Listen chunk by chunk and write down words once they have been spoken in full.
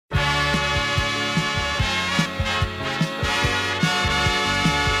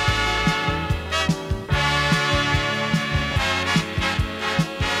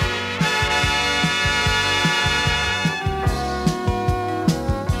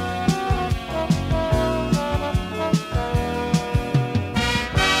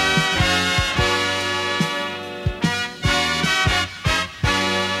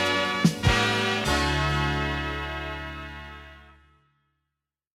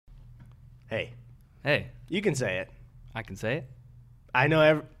Hey. Hey. You can say it. I can say it? I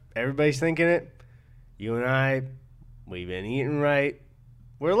know everybody's thinking it. You and I, we've been eating right.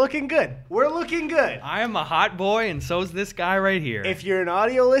 We're looking good. We're looking good. I am a hot boy, and so's this guy right here. If you're an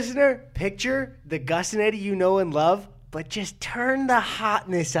audio listener, picture the Gus and Eddy you know and love, but just turn the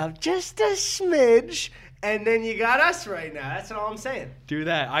hotness up just a smidge, and then you got us right now. That's all I'm saying. Do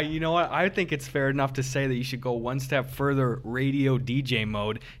that. You know what? I think it's fair enough to say that you should go one step further, radio DJ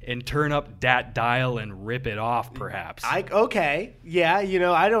mode, and turn up that dial and rip it off, perhaps. Okay. Yeah,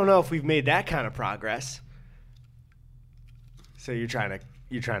 I don't know if we've made that kind of progress. So you're trying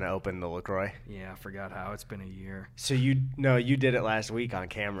to open the LaCroix? Yeah, I forgot how. It's been a year. So you did it last week on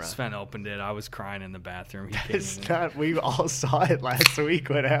camera. Sven opened it. I was crying in the bathroom. It's not. We all saw it last week.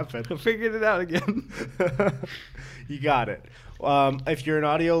 What happened? I figured it out again. You got it. If you're an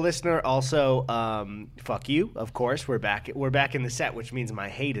audio listener, also, fuck you. Of course, we're back. We're back in the set, which means my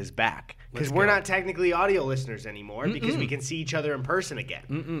hate is back because we're not technically audio listeners anymore because we can see each other in person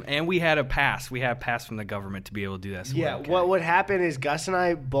again. And we had a pass. We had a pass from the government to be able to do that. So yeah. What would happen is Gus and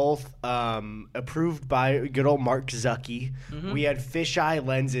I both approved by good old Mark Zucky. We had fisheye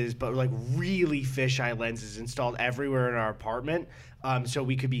lenses, but like really fisheye lenses installed everywhere in our apartment. So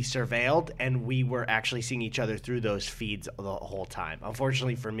we could be surveilled, and we were actually seeing each other through those feeds the whole time.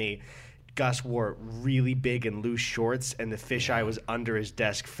 Unfortunately for me, Gus wore really big and loose shorts, and the fisheye was under his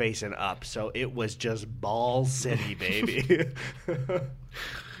desk facing up. So it was just ball city, baby.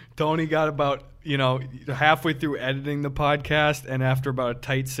 Tony got about, halfway through editing the podcast, and after about a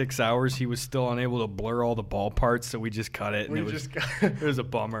tight 6 hours, he was still unable to blur all the ball parts, so we just cut it, and it was a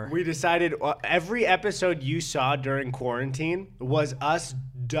bummer. We decided every episode you saw during quarantine was us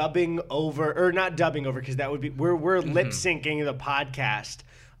dubbing over, or not dubbing over, because that would be, we're lip syncing the podcast.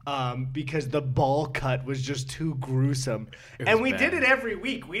 Because the ball cut was just too gruesome. And we did it every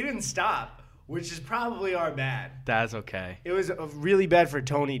week. We didn't stop. Which is probably our bad. That's okay. It was really bad for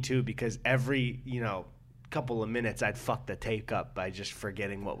Tony, too, because every, couple of minutes I'd fuck the tape up by just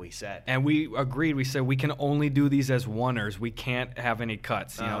forgetting what we said. And we agreed. We said we can only do these as oneers. We can't have any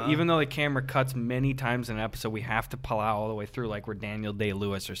cuts. Even though the camera cuts many times in an episode, we have to pull out all the way through like we're Daniel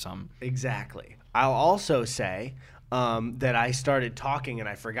Day-Lewis or something. Exactly. I'll also say that I started talking and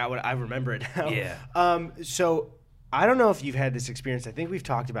I forgot what I remember it now. Yeah. So I don't know if you've had this experience. I think we've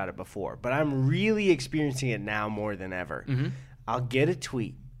talked about it before, but I'm really experiencing it now more than ever. I'll get a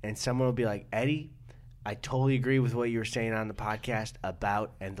tweet, and someone will be like, Eddy, I totally agree with what you were saying on the podcast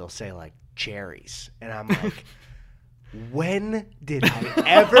about, and they'll say, like, cherries. And I'm like, when did I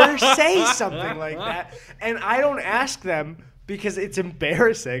ever say something like that? And I don't ask them because it's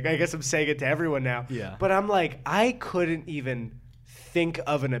embarrassing. I guess I'm saying it to everyone now. Yeah. But I'm like, I couldn't even think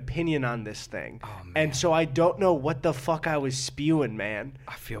of an opinion on this thing. Oh, man. And so I don't know what the fuck I was spewing, man.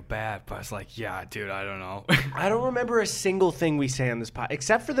 I feel bad, but it's like, yeah, dude, I don't know. I don't remember a single thing we say on this pod,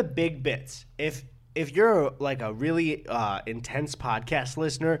 except for the big bits. If you're like a really intense podcast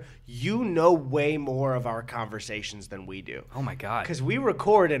listener, you know way more of our conversations than we do. Oh, my God. Because we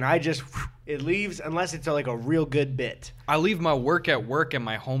record and it leaves unless it's like a real good bit. I leave my work at work and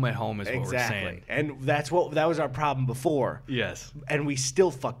my home at home is what we're saying. And that was our problem before. Yes. And we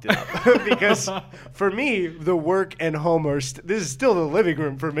still fucked it up. Because for me, the work and home this is still the living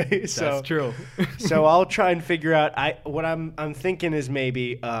room for me. So, that's true. So I'll try and figure out. What I'm thinking is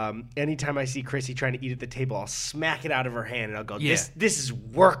maybe anytime I see Chrissy trying to eat at the table, I'll smack it out of her hand and I'll go, this is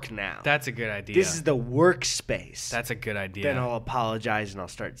work now. That's a good idea. This is the workspace. That's a good idea. Then I'll apologize and I'll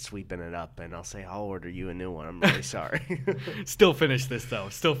start sweeping it up and I'll say, I'll order you a new one. I'm really sorry. Still finish this though.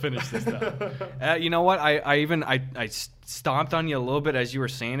 You know what? I stomped on you a little bit as you were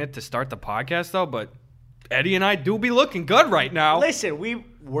saying it to start the podcast though, but Eddy and I do be looking good right now. Listen,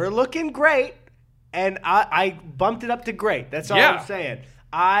 we're looking great, and I bumped it up to great. That's all I'm saying.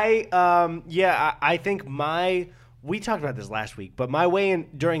 I think we talked about this last week, but my weigh-in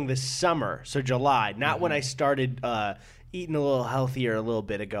during the summer, so July, not when I started eating a little healthier a little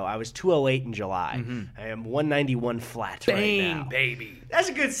bit ago. I was 208 in July. I am 191 flat right now. Baby. That's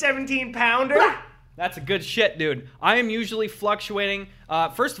a good 17-pounder. That's a good shit, dude. I am usually fluctuating.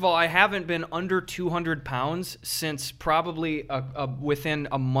 First of all, I haven't been under 200 pounds since probably within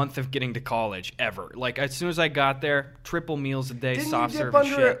a month of getting to college, ever. Like, as soon as I got there, triple meals a day, soft serve and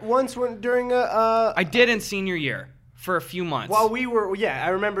shit. Didn't you dip under it once during a... I did in senior year. for a few months. While we were, I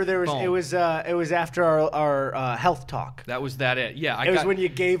remember there was. Boom. It was after our health talk. That was it. Yeah, it was when you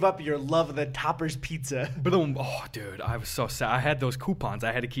gave up your love of the Topper's pizza. Boom! Oh, dude, I was so sad. I had those coupons.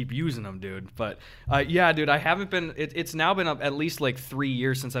 I had to keep using them, dude. But yeah, dude, I haven't been. It's now been up at least like 3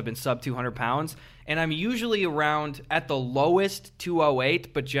 years since I've been sub 200 pounds, and I'm usually around at the lowest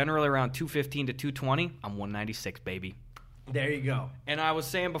 208, but generally around 215 to 220. I'm 196, baby. There you go. And I was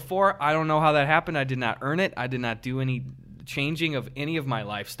saying before, I don't know how that happened. I did not earn it. I did not do any changing of any of my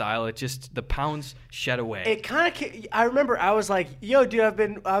lifestyle. It just, the pounds shed away. It kind of, I remember I was like, yo, dude,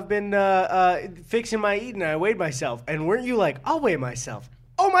 I've been fixing my eating. I weighed myself. And weren't you like, I'll weigh myself?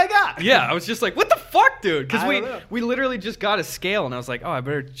 Oh my God. Yeah, I was just like, what the fuck, dude? Because we literally just got a scale, and I was like, oh, I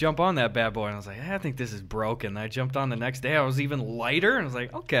better jump on that bad boy. And I was like, I think this is broken. And I jumped on the next day. I was even lighter, and I was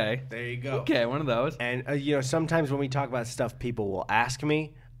like, okay. There you go. Okay, one of those. And, sometimes when we talk about stuff, people will ask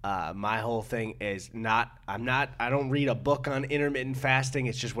me. My whole thing is I don't read a book on intermittent fasting.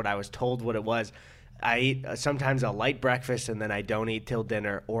 It's just what I was told what it was. I eat sometimes a light breakfast and then I don't eat till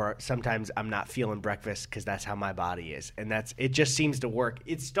dinner, or sometimes I'm not feeling breakfast because that's how my body is, and it just seems to work.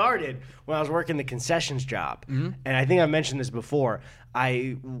 It started when I was working the concessions job, and I think I mentioned this before.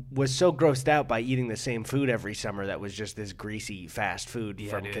 I was so grossed out by eating the same food every summer that was just this greasy fast food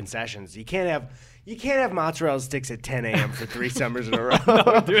from concessions. You can't have mozzarella sticks at 10 a.m. for 3 summers in a row.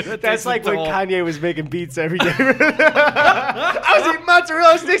 No, dude, that's like when Kanye was making beats every day. I was eating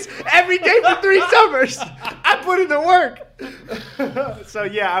mozzarella sticks every day for 3 summers. I put in the work. So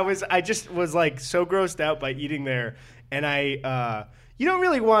yeah, I just was like so grossed out by eating there, and you don't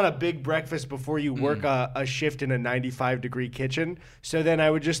really want a big breakfast before you work a shift in a 95-degree kitchen. So then I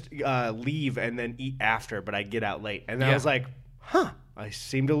would just leave and then eat after, but I'd get out late. And I was like, I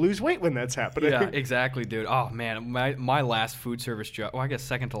seem to lose weight when that's happening. Yeah, exactly, dude. Oh, man, my last food service job, well, I guess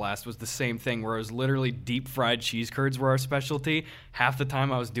second to last, was the same thing where it was literally deep-fried cheese curds were our specialty. Half the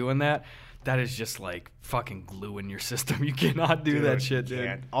time I was doing that. That is just like fucking glue in your system. You cannot do that shit, dude.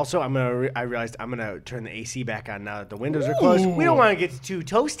 Can't. Also, I realized I'm gonna turn the AC back on now that the windows are closed. We don't want to get too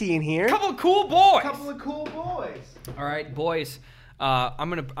toasty in here. Couple of cool boys. All right, boys.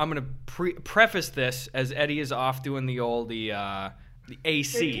 I'm gonna preface this as Eddie is off doing the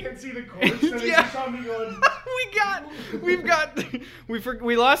AC. They can't see the cords, so they just saw me going.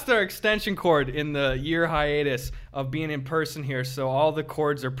 We lost our extension cord in the year hiatus of being in person here, so all the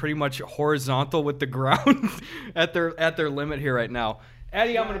cords are pretty much horizontal with the ground at their limit here right now.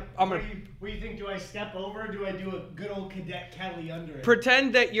 Eddie, I'm gonna. What do you think? Do I step over, or do I do a good old Cadet Kelly under it?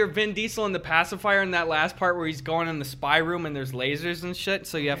 Pretend that you're Vin Diesel in the pacifier in that last part where he's going in the spy room and there's lasers and shit,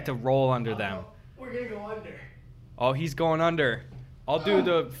 so you have to roll under them. We're gonna go under. Oh, he's going under. I'll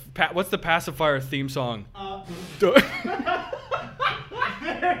do what's the pacifier theme song? There's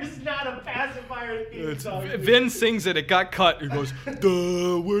not a pacifier theme song. Vin sings it. It got cut. He goes,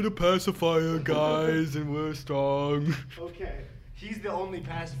 "Duh, we're the pacifier guys, and we're strong." Okay. He's the only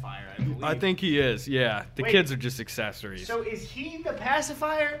pacifier, I believe. I think he is, yeah. The kids are just accessories. So is he the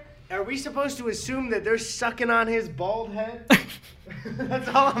pacifier? Are we supposed to assume that they're sucking on his bald head? That's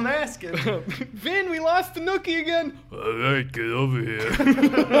all I'm asking. Vin, we lost the Nookie again. All right, get over here.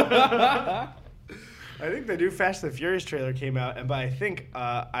 I think the new Fast and the Furious trailer came out, and I think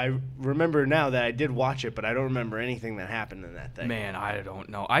I remember now that I did watch it, but I don't remember anything that happened in that thing. Man, I don't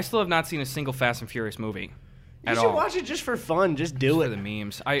know. I still have not seen a single Fast and Furious movie. You should watch it just for fun. Just do it. For the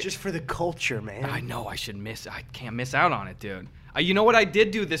memes. Just for the culture, man. I know. I can't miss out on it, dude. You know what I did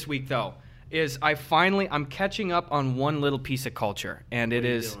do this week, though? Is I'm catching up on one little piece of culture. And it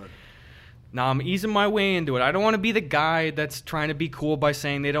is... Now, I'm easing my way into it. I don't want to be the guy that's trying to be cool by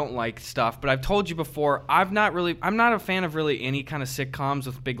saying they don't like stuff. But I've told you before, I'm not a fan of really any kind of sitcoms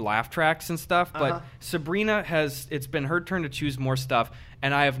with big laugh tracks and stuff. But Sabrina it's been her turn to choose more stuff.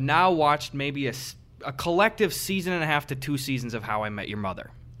 And I have now watched maybe a collective season and a half to 2 seasons of How I Met Your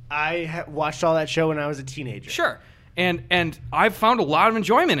Mother. I watched all that show when I was a teenager. Sure. And I've found a lot of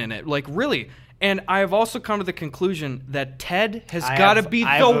enjoyment in it, like really. And I have also come to the conclusion that Ted has got to be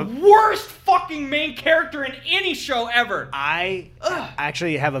the worst fucking main character in any show ever. I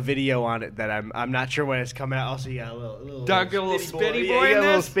actually have a video on it that I'm not sure when it's coming out. Also, you got a little spitty boy in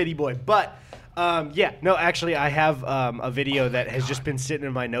this? A little spitty boy. But actually, I have a video that has just been sitting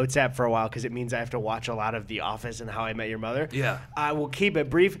in my notes app for a while because it means I have to watch a lot of The Office and How I Met Your Mother. Yeah. I will keep it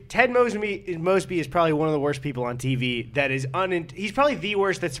brief. Ted Mosby is probably one of the worst people on TV that is he's probably the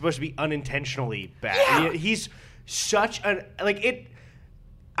worst that's supposed to be unintentionally bad. Yeah. He's such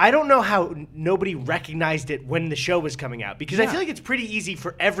I don't know how nobody recognized it when the show was coming out because I feel like it's pretty easy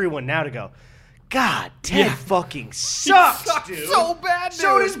for everyone now to go, God, Ted fucking sucks, dude. So bad, dude.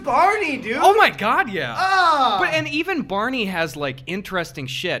 So does Barney, dude. Oh my God, yeah. Ah. And even Barney has like interesting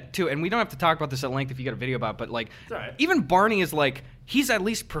shit too. And we don't have to talk about this at length if you got a video about it, but like even Barney is like, he's at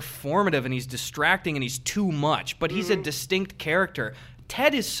least performative and he's distracting and he's too much, but he's a distinct character.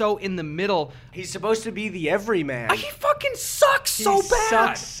 Ted is so in the middle. He's supposed to be the everyman. He fucking sucks so bad. He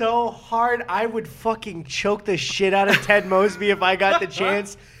sucks so hard. I would fucking choke the shit out of Ted Mosby if I got the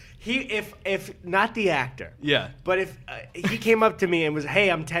chance. If not the actor. Yeah. But if he came up to me and was, "Hey,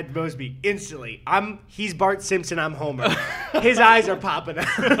 I'm Ted Mosby," instantly, he's Bart Simpson, I'm Homer. His eyes are popping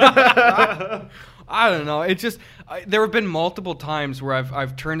out. I don't know. It just there have been multiple times where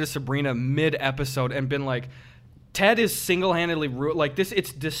I've turned to Sabrina mid-episode and been like, Ted is single-handedly like this.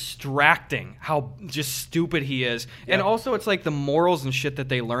 It's distracting how just stupid he is, and also it's like the morals and shit that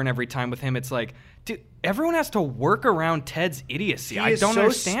they learn every time with him. It's like, dude, everyone has to work around Ted's idiocy. I don't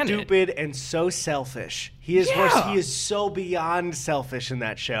understand it. He is so stupid and so selfish. He is he is so beyond selfish in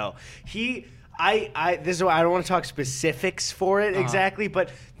that show. This is why I don't want to talk specifics for it exactly,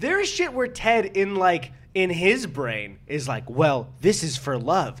 but there is shit where Ted in his brain is like, well, this is for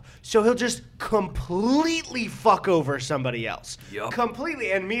love. So he'll just completely fuck over somebody else. Yep.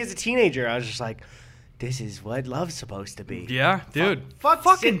 Completely. And me as a teenager, I was just like, this is what love's supposed to be. Yeah, dude. Fuck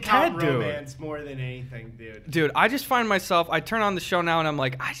fucking Ted, romance more than anything, dude. Dude, I just find myself, I turn on the show now and I'm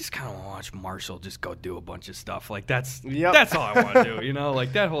like, I just kind of want to watch Marshall just go do a bunch of stuff. Like, that's all I want to do, you know?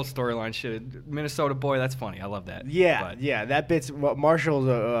 Like, that whole storyline shit. Minnesota boy, that's funny. I love that. Yeah, that bit's, Marshall's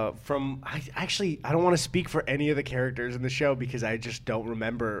I don't want to speak for any of the characters in the show because I just don't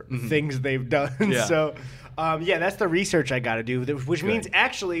remember things they've done. Yeah. So, that's the research I got to do, which means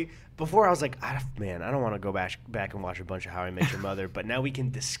actually, before I was like, I don't want to go back and watch a bunch of How I Met Your Mother, but now we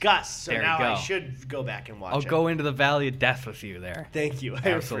can discuss. So now I should go back and watch it. I'll go into the Valley of Death with you there. Thank you. I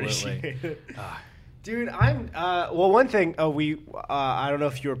appreciate it. Dude, one thing I don't know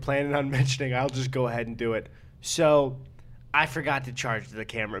if you were planning on mentioning, I'll just go ahead and do it. So I forgot to charge the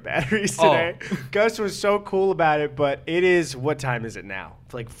camera batteries today. Gus was so cool about it, but it is, what time is it now?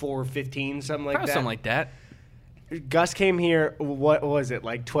 It's like 4:15, something like that? Something like that. Gus came here, what was it,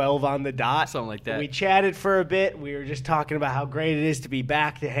 like 12 on the dot? Something like that. We chatted for a bit. We were just talking about how great it is to be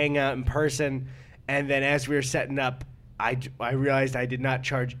back, to hang out in person. And then as we were setting up, I realized I did not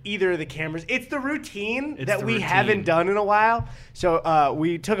charge either of the cameras. It's the routine we haven't done in a while. So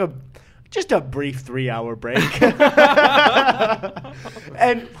we took just a brief 3-hour break.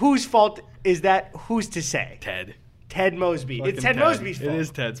 And whose fault is that? Who's to say? Ted Mosby. Fucking it's Ted Mosby's fault. It is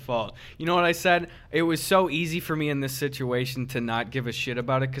Ted's fault. You know what I said? It was so easy for me in this situation to not give a shit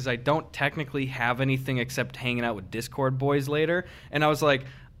about it because I don't technically have anything except hanging out with Discord boys later. And I was like,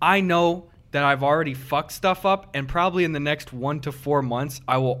 I know that I've already fucked stuff up, and probably in the next 1 to 4 months,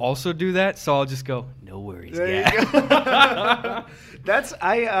 I will also do that. So I'll just go, no worries, yeah. That's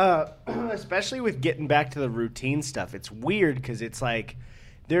especially with getting back to the routine stuff. It's weird because it's like,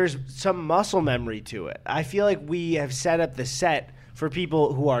 there's some muscle memory to it. I feel like we have set up the set for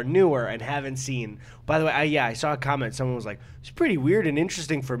people who are newer and haven't seen. By the way, I saw a comment. Someone was like, it's pretty weird and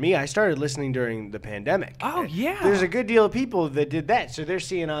interesting for me. I started listening during the pandemic. Oh, yeah. There's a good deal of people that did that. So they're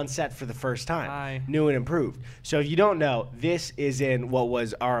seeing on set for the first time. New and improved. So if you don't know, this is in what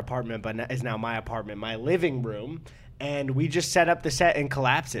was our apartment, but is now my apartment, my living room. And we just set up the set and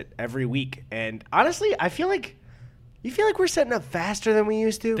collapse it every week. And honestly, I feel like... You feel like we're setting up faster than we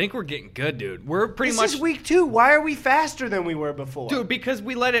used to? I think we're getting good, dude. We're pretty much... This is week 2. Why are we faster than we were before? Dude, because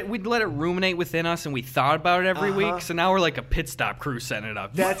we'd let it ruminate within us and we thought about it every week. So now we're like a pit stop crew setting it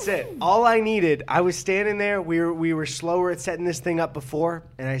up. That's it. All I needed, I was standing there. We were slower at setting this thing up before.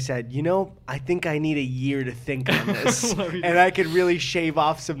 And I said, I think I need a year to think on this. And I could really shave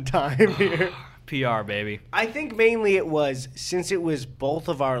off some time here. PR, baby. I think mainly it was, since it was both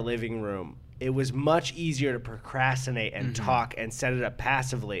of our living room, it was much easier to procrastinate and talk and set it up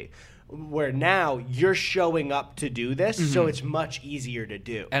passively, where now you're showing up to do this, so it's much easier to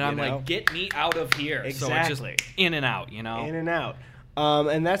do. And I'm like, get me out of here. Exactly. So it's just in and out, In and out.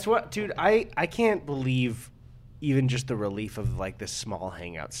 And that's what, dude, I can't believe even just the relief of like the small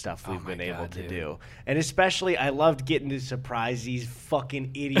hangout stuff we've been able to do. And especially, I loved getting to surprise these fucking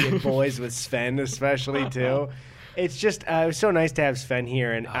idiot boys with Sven, especially too. It's just, it was so nice to have Sven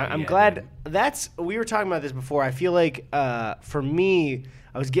here, and I'm glad we were talking about this before. I feel like, for me,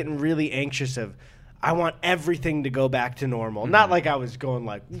 I was getting really anxious I want everything to go back to normal. Not like I was going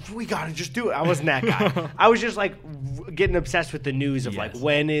like, we gotta just do it. I wasn't that guy. I was just like getting obsessed with the news of like,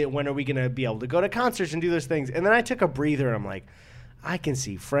 when are we gonna be able to go to concerts and do those things? And then I took a breather and I'm like, I can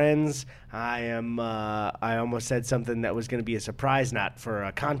see friends. I almost said something that was going to be a surprise, not for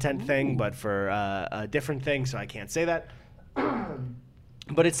a content thing, but for a different thing, so I can't say that.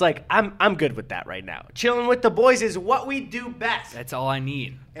 But it's like, I'm good with that right now. Chilling with the boys is what we do best. That's all I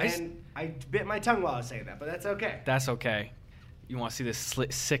need. And I bit my tongue while I was saying that, but that's okay. That's okay. You want to see this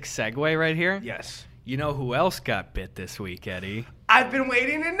sick segue right here? Yes. You know who else got bit this week, Eddie? I've been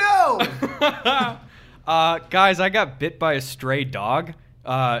waiting to know. Guys, I got bit by a stray dog.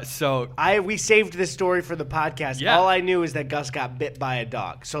 We saved this story for the podcast. Yeah. All I knew is that Gus got bit by a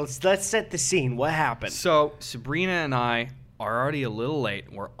dog. So let's set the scene. What happened? So Sabrina and I are already a little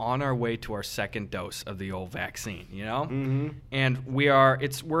late. We're on our way to our second dose of the old vaccine, you know? Mm-hmm. And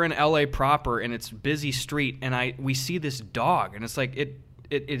we're in LA proper, and it's a busy street, and we see this dog, and it's like it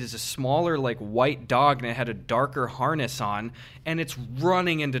is a smaller, like, white dog, and it had a darker harness on, and it's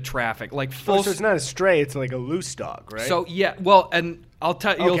running into traffic, like full. So it's not a stray; it's like a loose dog, right? So yeah, well, and I'll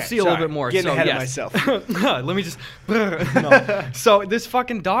tell you'll see a little bit more. Getting ahead of myself. myself. Let me just. No. So this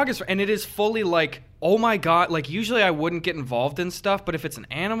fucking dog and it is fully like, oh my god! Like usually I wouldn't get involved in stuff, but if it's an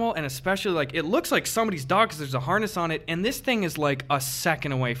animal, and especially like it looks like somebody's dog because there's a harness on it, and this thing is like a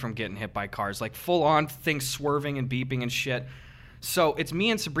second away from getting hit by cars, like full on things swerving and beeping and shit. So it's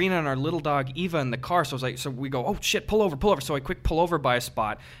me and Sabrina and our little dog Eva in the car. So we go, oh shit, pull over. So I quick pull over by a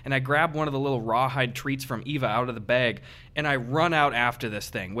spot, and I grab one of the little rawhide treats from Eva out of the bag, and I run out after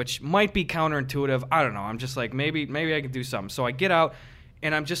this thing, which might be counterintuitive. I don't know. I'm just like, maybe I can do something. So I get out,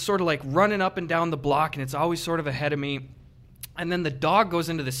 and I'm just sort of like running up and down the block, and it's always sort of ahead of me. And then the dog goes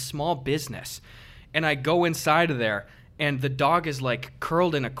into this small business, and I go inside of there. And the dog is, like,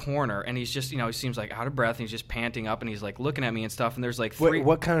 curled in a corner, and he's just, he seems, like, out of breath, and he's just panting up, and he's, like, looking at me and stuff, and there's, like, three...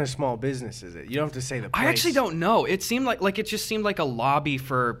 What kind of small business is it? You don't have to say the place. I actually don't know. It seemed like it just seemed like a lobby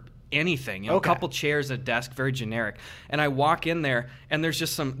for anything, a couple chairs, a desk, very generic. And I walk in there, and there's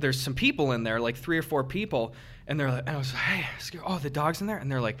some people in there, like 3 or 4 people, and they're like, and I was like, hey, the dog's in there? And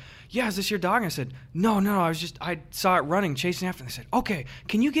they're like, yeah, is this your dog? And I said, no, I saw it running, chasing after. And they said, okay,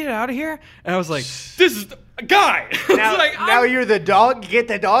 can you get it out of here? And I was like, this is a guy. Now you're the dog, get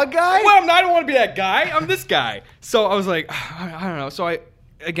the dog guy? Well, I don't want to be that guy. I'm this guy. So I was like, I don't know. So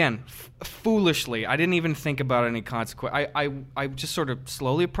again, foolishly, I didn't even think about any consequence. I just sort of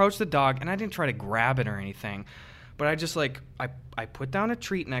slowly approached the dog, and I didn't try to grab it or anything. But I just I put down a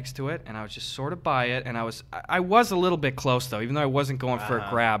treat next to it, and I was just sort of by it, and I was a little bit close though, even though I wasn't going for a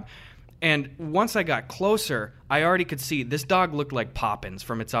grab. And once I got closer, I already could see this dog looked like Poppins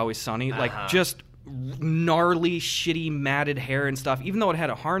from It's Always Sunny, like just gnarly, shitty, matted hair and stuff. Even though it had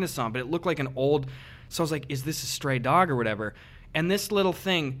a harness on, but it looked like an old. So I was like, "Is this a stray dog or whatever?" And this little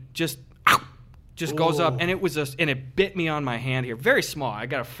thing just goes up, and it bit me on my hand here. Very small. I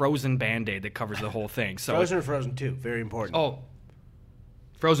got a frozen Band-Aid that covers the whole thing. So Frozen or Frozen 2? Very important. Oh,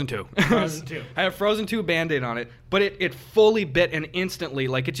 Frozen 2. Frozen 2. I had a Frozen 2 Band-Aid on it, but it fully bit, and instantly,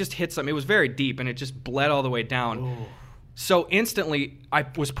 like, it just hit something. It was very deep, and it just bled all the way down. Ooh. So instantly, I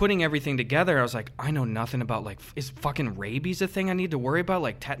was putting everything together. I was like, I know nothing about, like, is fucking rabies a thing I need to worry about?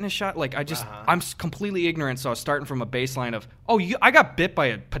 Like, tetanus shot? Like, I'm completely ignorant, so I was starting from a baseline of, I got bit by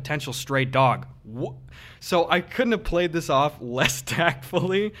a potential stray dog. So I couldn't have played this off less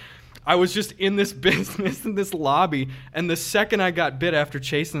tactfully. I was just in this business, in this lobby, and the second I got bit after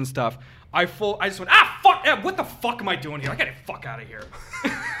chasing stuff, I just went, fuck, what the fuck am I doing here? I gotta get the fuck out of here.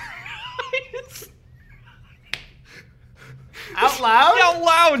 Out loud? Out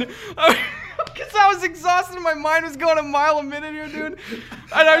loud. Because I was exhausted and my mind was going a mile a minute here, dude. And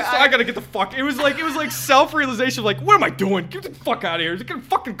I gotta get the fuck. It was like self-realization of like, what am I doing? Get the fuck out of here. Get a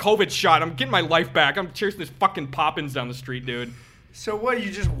fucking COVID shot. I'm getting my life back. I'm chasing this fucking Poppins down the street, dude. So what,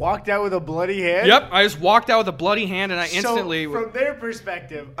 you just walked out with a bloody hand? Yep, I just walked out with a bloody hand and I instantly... So from their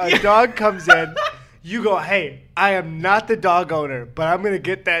perspective, a dog comes in, you go, hey, I am not the dog owner, but I'm going to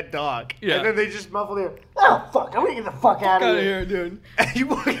get that dog. Yeah. And then they just muffle their, oh, fuck, I'm going to get the fuck out of here. Dude. And you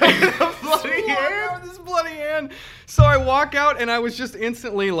walk out with a bloody hand? This bloody hand. So I walk out and I was just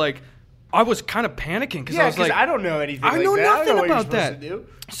instantly like... I was kind of panicking because I was like... I don't know anything like that. I know nothing I don't know about what that. To do.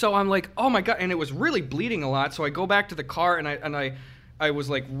 So I'm like, oh my God. And it was really bleeding a lot. So I go back to the car and I was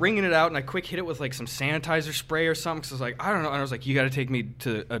like wringing it out and I quick hit it with like some sanitizer spray or something. Because I was like, I don't know. And I was like, you got to take me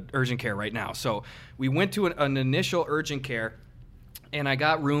to urgent care right now. So we went to an initial urgent care. And I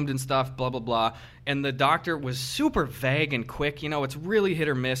got roomed and stuff, blah, blah, blah. And the doctor was super vague and quick. You know, it's really hit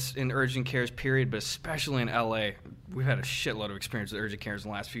or miss in urgent cares, period, but especially in L.A. We've had a shitload of experience with urgent cares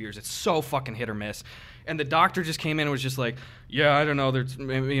in the last few years. It's so fucking hit or miss. And the doctor just came in and was just like, yeah, I don't know, there's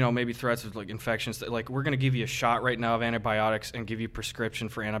maybe threats of like infections. Like, we're going to give you a shot right now of antibiotics and give you a prescription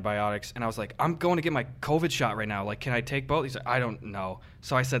for antibiotics. And I was like, I'm going to get my COVID shot right now. Like, can I take both? He's like, I don't know.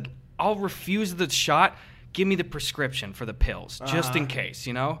 So I said, I'll refuse the shot. Give me the prescription for the pills, just in case,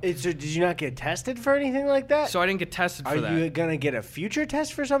 you know? So did you not get tested for anything like that? So I didn't get tested for that. Are you going to get a future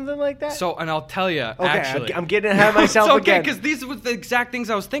test for something like that? So, and I'll tell you, okay, actually. I'm getting ahead of myself again. Okay, because these were the exact things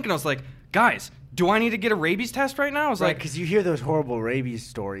I was thinking. I was like, guys, do I need to get a rabies test right now? I was like, because you hear those horrible rabies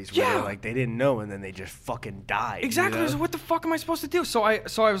stories where they're like they didn't know and then they just fucking died. Exactly. You know? I was like, what the fuck am I supposed to do? So I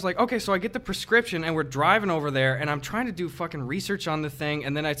was like, okay, so I get the prescription and we're driving over there and I'm trying to do fucking research on the thing,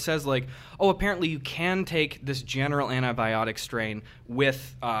 and then it says like, oh, apparently you can take this general antibiotic strain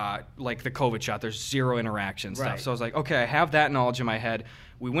with like the COVID shot. There's zero interaction stuff. So I was like, okay, I have that knowledge in my head.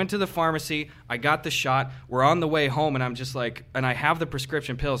 We went to the pharmacy. I got the shot. We're on the way home, and I'm just like, and I have the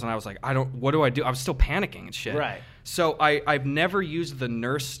prescription pills, and I was like, what do I do? I was still panicking and shit. Right. So I've never used the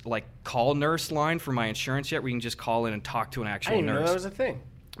nurse, like, call nurse line for my insurance yet, where you can just call in and talk to an actual nurse. I didn't know that was a thing.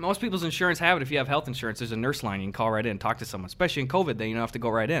 Most people's insurance have it. If you have health insurance, there's a nurse line. You can call right in and talk to someone. Especially in COVID, then you don't have to go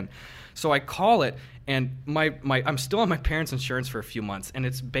right in. So I call it, and I'm still on my parents' insurance for a few months, and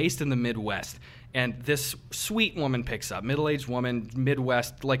it's based in the Midwest. And this sweet woman picks up, middle-aged woman,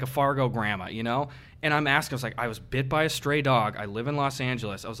 Midwest, like a Fargo grandma, you know? And I'm asking, I was like, I was bit by a stray dog. I live in Los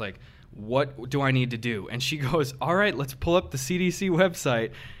Angeles. I was like, what do I need to do? And she goes, all right, let's pull up the CDC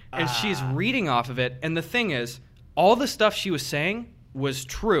website. And she's reading off of it. And the thing is, all the stuff she was saying was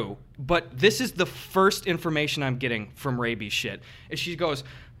true, but this is the first information I'm getting from rabies shit. And she goes,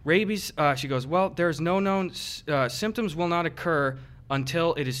 rabies, she goes, well, there's no known symptoms will not occur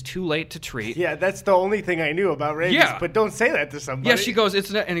until it is too late to treat. Yeah, that's the only thing I knew about rabies. Yeah. But don't say that to somebody. Yeah, she goes,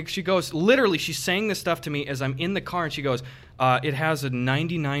 and she goes, literally, she's saying this stuff to me as I'm in the car, and she goes, it has a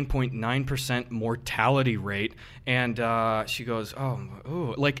 99.9% mortality rate. And she goes,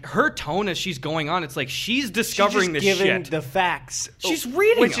 oh, like her tone as she's going on, it's like she's discovering this shit. She's giving the facts. She's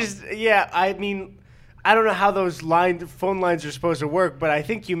reading Which is, yeah, I mean, I don't know how those phone lines are supposed to work, but I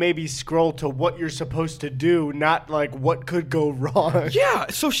think you maybe scroll to what you're supposed to do, not like what could go wrong. Yeah,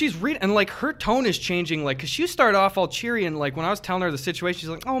 so she's reading, and like her tone is changing, like, because she started off all cheery, and like when I was telling her the situation, she's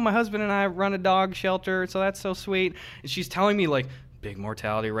like, oh, my husband and I run a dog shelter, so that's so sweet. And she's telling me like, big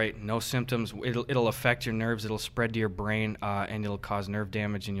mortality rate, no symptoms, it'll affect your nerves, it'll spread to your brain, and it'll cause nerve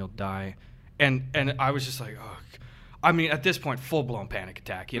damage, and you'll die. And I was just like, oh. I mean, at this point, full-blown panic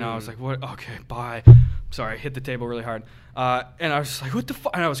attack. You know, I was like, what? Okay, bye. Sorry, I hit the table really hard. And I was just like, what the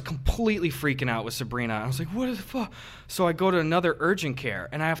fuck? And I was completely freaking out with Sabrina. I was like, what the fuck? So I go to another urgent care,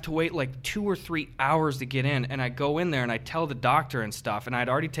 and I have to wait like 2 or 3 hours to get in. And I go in there, and I tell the doctor and stuff. And I'd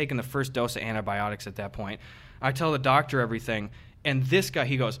already taken the first dose of antibiotics at that point. I tell the doctor everything. And this guy,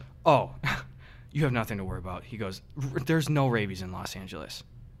 he goes, oh, you have nothing to worry about. He goes, there's no rabies in Los Angeles.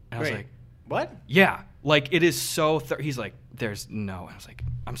 And I was like, what? Yeah. Like, it is so... he's like, there's no... And I was like,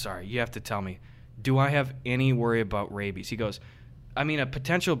 I'm sorry. You have to tell me. Do I have any worry about rabies? He goes, I mean, a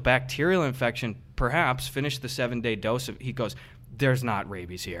potential bacterial infection, perhaps. Finish the 7-day dose of... He goes, there's not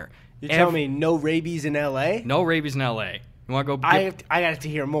rabies here. You tell me no rabies in L.A.? No rabies in L.A. You want to go... I got to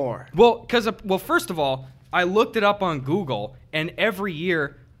hear more. Well, first of all, I looked it up on Google, and every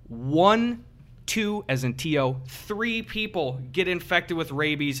year, 2, as in T-O, 3 people get infected with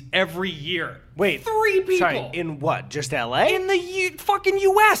rabies every year. Wait. 3 people. Sorry, in what? Just L.A.? In the fucking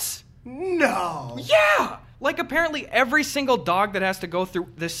U.S. No. Yeah. Like, apparently every single dog that has to go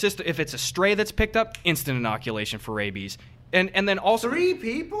through this system, if it's a stray that's picked up, instant inoculation for rabies. And then also... 3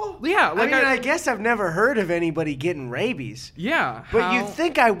 people? Yeah. Like I guess I've never heard of anybody getting rabies. Yeah. But you'd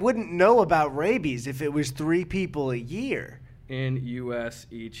think I wouldn't know about rabies if it was 3 people a year. In U.S.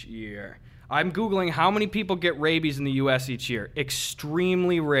 each year. I'm Googling how many people get rabies in the U.S. each year.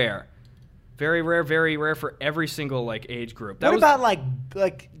 Extremely rare. Very rare for every single, like, age group. What about, like,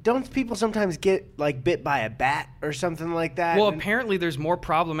 don't people sometimes get, like, bit by a bat or something like that? Well, apparently there's more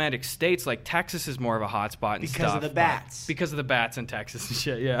problematic states. Like, Texas is more of a hot spot and stuff. Because of the bats. Because of the bats in Texas and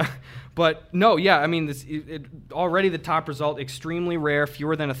shit, yeah. But, no, yeah, I mean, already the top result, extremely rare,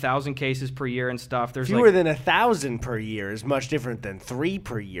 fewer than 1,000 cases per year and stuff. There's fewer than 1,000 per year is much different than 3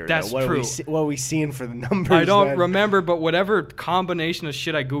 per year. That's what true. What are we seeing for the numbers? I don't remember, but whatever combination of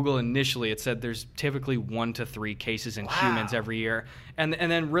shit I Googled initially, it said there's typically 1 to 3 cases in humans every year. And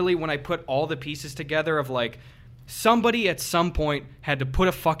then really when I put all the pieces together of like somebody at some point had to put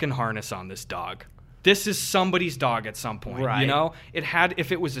a fucking harness on this dog. this is somebody's dog at some point. Right. You know,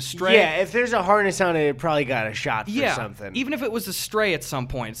 if it was a stray. Yeah, if there's a harness on it, it probably got a shot for something. Even if it was a stray at some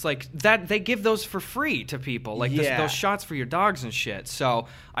point, it's like that they give those for free to people, like those shots for your dogs and shit. So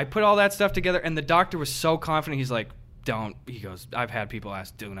I put all that stuff together, and the doctor was so confident. He's like, "Don't." He goes, "I've had people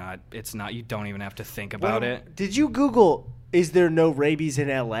ask, do not. It's not. You don't even have to think about it." Did you Google? Is there no rabies in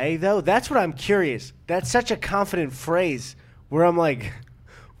LA though? That's what I'm curious. That's such a confident phrase where I'm like,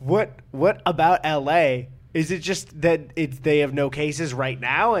 what about LA? Is it just that they have no cases right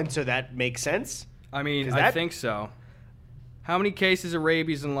now and so that makes sense? I mean, I think so. How many cases of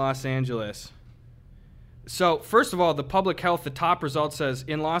rabies in Los Angeles? So, first of all, the public health, the top result says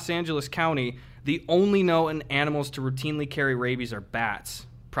in Los Angeles County, the only known animals to routinely carry rabies are bats.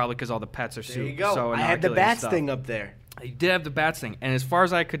 Probably because all the pets are there you go. So I had the bats thing up there. He did have the bats thing, and as far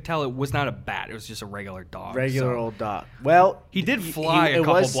as I could tell, it was not a bat. It was just a regular dog. Old dog. Well, he did fly a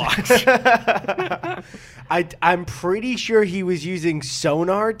couple blocks. I'm pretty sure he was using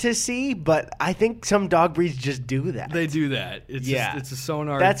sonar to see, but I think some dog breeds just do that. They do that. It's a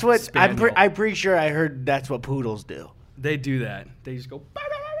sonar. That's what I'm pretty sure I heard. That's what poodles do. They do that. They just go.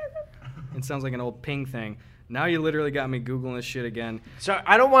 It sounds like an old ping thing. Now you literally got me Googling this shit again. So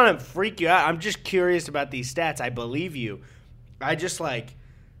I don't want to freak you out. I'm just curious about these stats. I believe you. I just like...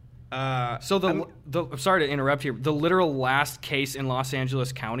 I'm sorry to interrupt here. The literal last case in Los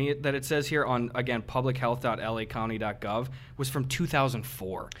Angeles County that it says here on, again, publichealth.lacounty.gov was from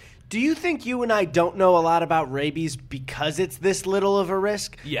 2004. Do you think you and I don't know a lot about rabies because it's this little of a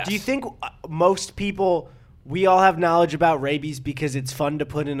risk? Yes. Do you think most people... We all have knowledge about rabies because it's fun to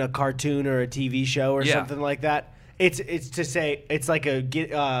put in a cartoon or a TV show or something like that. It's to say it's like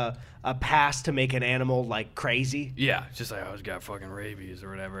a pass to make an animal like crazy. Yeah, it's just like I was got fucking rabies or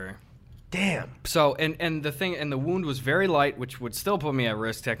whatever. Damn. So and the wound was very light, which would still put me at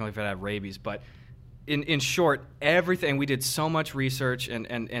risk technically if I had rabies. But in short, everything we did so much research and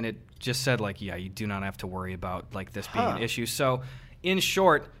it just said like you do not have to worry about like this being an issue. So in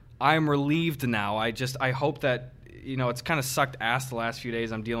short. I'm relieved now. I hope that, it's kind of sucked ass the last few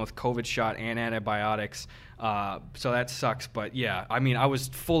days. I'm dealing with COVID shot and antibiotics. So that sucks. But yeah, I mean, I was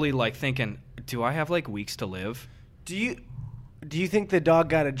fully like thinking, do I have like weeks to live? Do you think the dog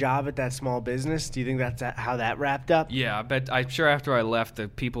got a job at that small business? Do you think that's how that wrapped up? Yeah, but I'm sure after I left, the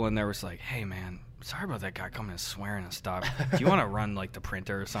people in there was like, hey man, sorry about that guy coming and swearing and stuff. Do you want to run like the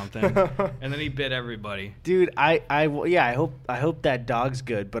printer or something? And then he bit everybody. Dude, I hope that dog's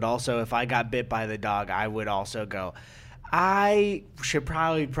good. But also, if I got bit by the dog, I would also go. I should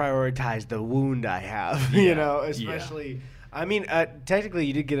probably prioritize the wound I have. Especially. Yeah. I mean, technically,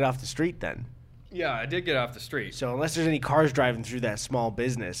 you did get it off the street then. Yeah, I did get off the street. So unless there's any cars driving through that small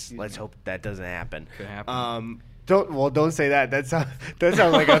business, let's hope that doesn't happen. Could happen. Don't say that. That sounds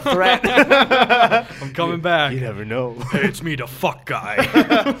like a threat. I'm coming back. You never know. Hey, it's me, the fuck guy.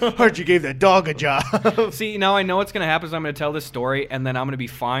 Heard you gave that dog a job. See, now I know what's going to happen is I'm going to tell this story, and then I'm going to be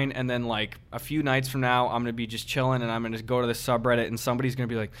fine, and then, like, a few nights from now, I'm going to be just chilling, and I'm going to go to the subreddit, and somebody's going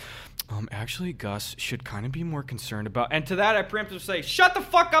to be like, actually, Gus should kind of be more concerned about... And to that, I preemptively say, shut the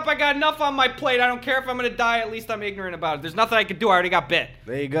fuck up, I got enough on my plate. I don't care if I'm going to die, at least I'm ignorant about it. There's nothing I can do, I already got bit.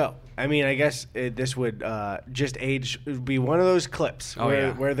 There you go. I mean, I guess this would just be one of those clips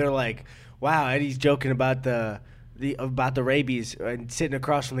where they're like, "Wow, Eddie's joking about the rabies and sitting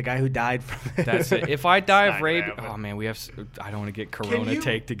across from the guy who died from it." That's it. If I die of rabies, oh man, I don't want to get corona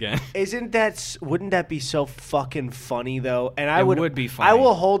taked again. Wouldn't that be so fucking funny though? And it would be funny. I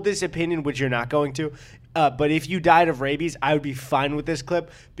will hold this opinion, which you're not going to. But if you died of rabies, I would be fine with this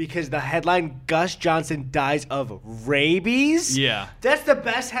clip because the headline, Gus Johnson dies of rabies? Yeah. That's the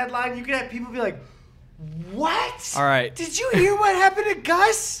best headline. You can have people be like, what? All right. Did you hear what happened to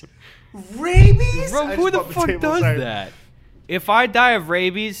Gus? Rabies? Bro, who the fuck does that? If I die of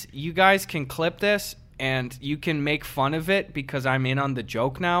rabies, you guys can clip this and you can make fun of it because I'm in on the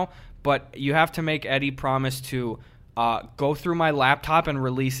joke now. But you have to make Eddie promise to... go through my laptop and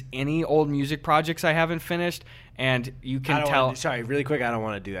release any old music projects I haven't finished, and you can tell... Sorry, really quick, I don't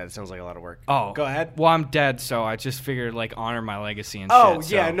want to do that. It sounds like a lot of work. Oh. Go ahead. Well, I'm dead, so I just figured, like, honor my legacy and shit.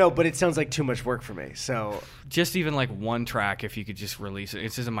 So. Yeah, no, but it sounds like too much work for me, so... Just even, like, one track, if you could just release it.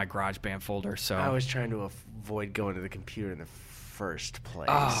 It's just in my GarageBand folder, so... I was trying to avoid going to the computer in the first place.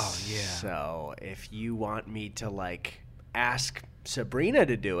 Oh, yeah. So, if you want me to, like, ask Sabrina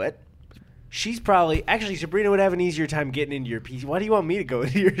to do it... She's probably actually Sabrina would have an easier time getting into your PC. Why do you want me to go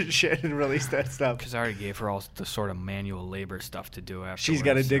into your shit and release that stuff? Because I already gave her all the sort of manual labor stuff to do after. She's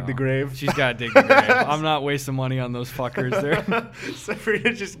got to dig the grave. She's got to dig the grave. I'm not wasting money on those fuckers there.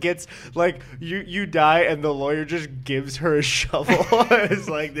 Sabrina just gets like you die and the lawyer just gives her a shovel. It's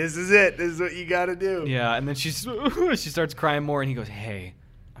like, this is it. This is what you got to do. Yeah, and then she starts crying more, and he goes, "Hey,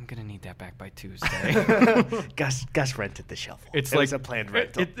 I'm gonna need that back by Tuesday." Gus rented the shovel. It was a planned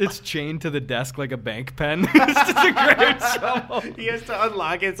rental. It's chained to the desk like a bank pen. It's just a great shovel. He has to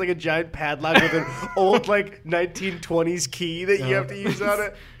unlock it. It's like a giant padlock with an old like 1920s key that you have to use on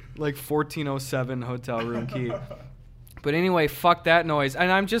it. Like 1407 hotel room key. But anyway, fuck that noise.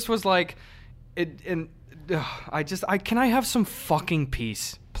 And I'm just was like, can I have some fucking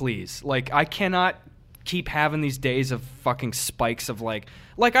peace, please? Like, I cannot keep having these days of fucking spikes of like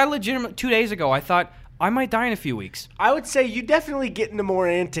I legitimately 2 days ago I thought I might die in a few weeks. I would say you definitely get into more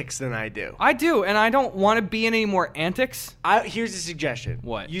antics than I do. I do, and I don't want to be in any more antics. Here's a suggestion.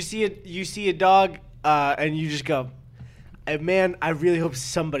 What? You see a dog and you just go, man, I really hope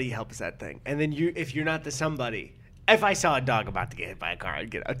somebody helps that thing. And then if you're not the somebody, if I saw a dog about to get hit by a car, I'd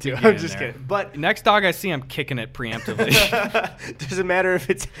get out too. I'm just kidding. But next dog I see, I'm kicking it preemptively. Doesn't matter if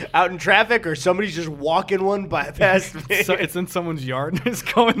it's out in traffic or somebody's just walking one past me. So it's in someone's yard and it's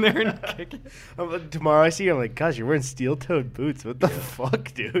going there and kicking. Tomorrow I see you, I'm like, gosh, you're wearing steel-toed boots. What the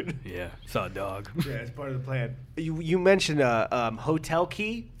fuck, dude? Yeah, saw a dog. Yeah, it's part of the plan. You mentioned a hotel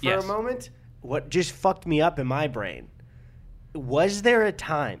key for a moment. What just fucked me up in my brain? Was there a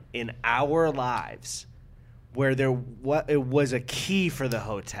time in our lives where it was a key for the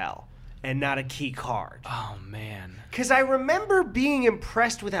hotel and not a key card? Oh, man. Because I remember being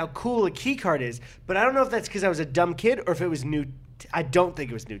impressed with how cool a key card is, but I don't know if that's because I was a dumb kid or if it was new. I don't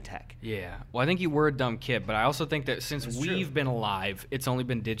think it was new tech. Yeah. Well, I think you were a dumb kid, but I also think that since we've been alive, it's only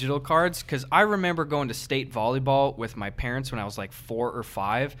been digital cards. Because I remember going to state volleyball with my parents when I was like 4 or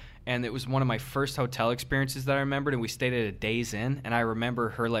 5, and it was one of my first hotel experiences that I remembered, and we stayed at a Days Inn, and I remember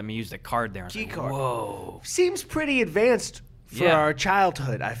her letting me use the card there. Key card. Whoa. Seems pretty advanced for our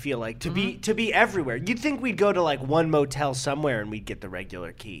childhood, I feel like, to be everywhere. You'd think we'd go to like one motel somewhere and we'd get the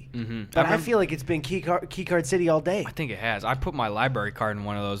regular key. Mm-hmm. But I feel like it's been key card city all day. I think it has. I put my library card in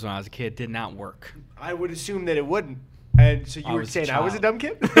one of those when I was a kid. It did not work. I would assume that it wouldn't. And so you were saying I was a dumb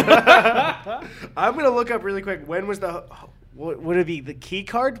kid? I'm going to look up really quick. When was would it be the key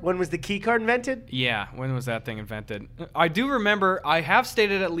card? When was the key card invented? Yeah, when was that thing invented? I do remember I have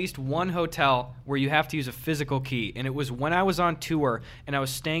stayed at least one hotel where you have to use a physical key, and it was when I was on tour, and I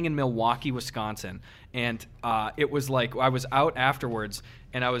was staying in Milwaukee, Wisconsin, and it was like I was out afterwards,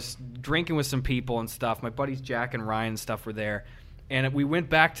 and I was drinking with some people and stuff. My buddies Jack and Ryan and stuff were there, and we went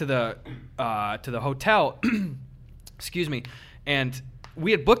back to the hotel, excuse me, and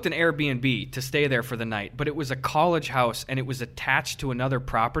we had booked an Airbnb to stay there for the night, but it was a college house, and it was attached to another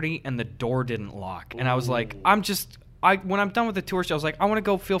property, and the door didn't lock. And I was like, when I'm done with the tour show, I was like, I want to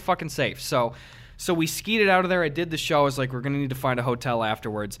go feel fucking safe. So we skeeted out of there. I did the show. I was like, we're going to need to find a hotel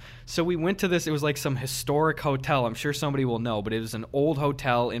afterwards. So we went to this. It was like some historic hotel. I'm sure somebody will know, but it was an old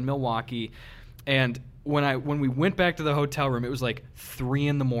hotel in Milwaukee. And when we went back to the hotel room, it was like 3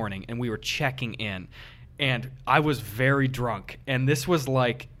 a.m, and we were checking in. And I was very drunk, and this was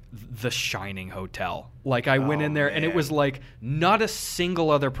like the Shining Hotel. Like I went in there, and it was like not a single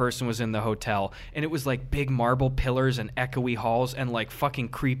other person was in the hotel, and it was like big marble pillars and echoey halls and like fucking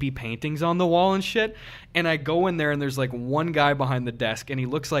creepy paintings on the wall and shit. And I go in there, and there's like one guy behind the desk, and he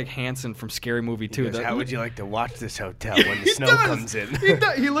looks like Hanson from Scary Movie 2. How would you like to watch this hotel when the snow comes in?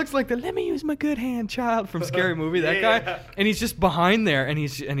 He looks like the "Let me use my good hand, child" from Scary Movie. That guy, and he's just behind there, and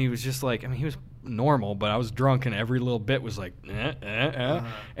he was just like, I mean, he was normal, but I was drunk, and every little bit was like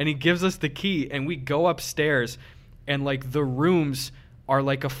and he gives us the key, and we go upstairs, and like the rooms are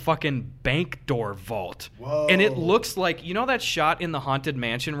like a fucking bank door vault. Whoa. And it looks like, you know that shot in the Haunted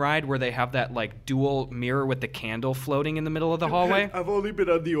Mansion ride where they have that like dual mirror with the candle floating in the middle of the hallway? I've only been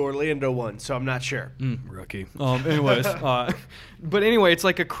on the Orlando one, so I'm not sure. Rookie. Anyways, but anyway, it's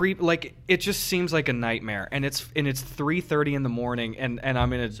like a creep. Like it just seems like a nightmare, and it's 3:30 in the morning, and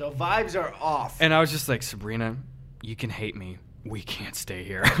I'm in a. So vibes are off. And I was just like, Sabrina, you can hate me. We can't stay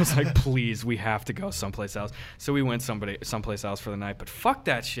here. I was like, please, we have to go someplace else. So we went someplace else for the night. But fuck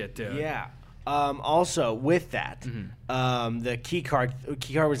that shit, dude. Yeah. Also, with that, the key card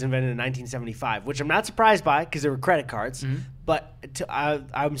was invented in 1975, which I'm not surprised by because there were credit cards. Mm-hmm. But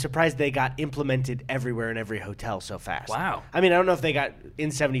I'm surprised they got implemented everywhere in every hotel so fast. Wow. I mean, I don't know if they got in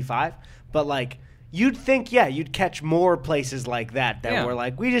 75, but like you'd think, you'd catch more places like that were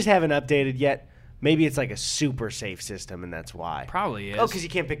like, we just haven't updated yet. Maybe it's like a super safe system, and that's why. Probably is. Oh, because you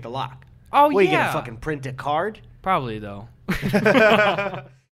can't pick the lock. Oh, What, you gonna fucking print a card? Probably, though.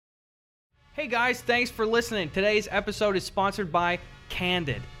 Hey, guys, thanks for listening. Today's episode is sponsored by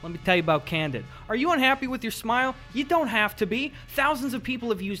Candid. Let me tell you about Candid. Are you unhappy with your smile? You don't have to be. Thousands of people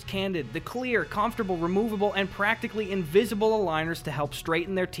have used Candid, the clear, comfortable, removable, and practically invisible aligners to help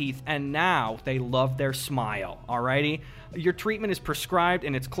straighten their teeth, and now they love their smile. Alrighty? Your treatment is prescribed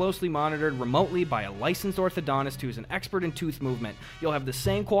and it's closely monitored remotely by a licensed orthodontist who is an expert in tooth movement. You'll have the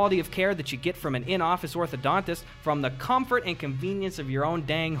same quality of care that you get from an in-office orthodontist from the comfort and convenience of your own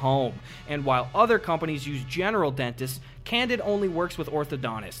dang home. And while other companies use general dentists, Candid only works with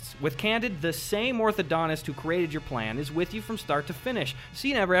orthodontists. With Candid, the same orthodontist who created your plan is with you from start to finish, so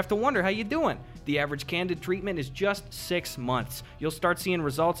you never have to wonder how you're doing. The average Candid treatment is just 6 months. You'll start seeing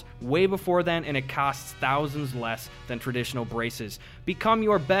results way before then, and it costs thousands less than traditional braces. Become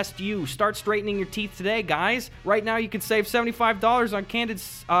your best you. Start straightening your teeth today, guys. Right now, you can save $75 on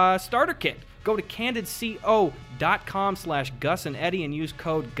Candid's starter kit. Go to candidco.com/Gus and Eddy and use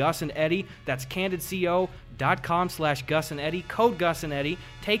code Gus and Eddy. That's candidco.com/Gus and Eddy. Code Gus and Eddy.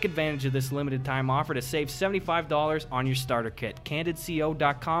 Take advantage of this limited time offer to save $75 on your starter kit.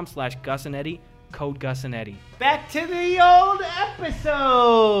 candidco.com/Gus and Eddy. Code Gus and Eddy. Back to the old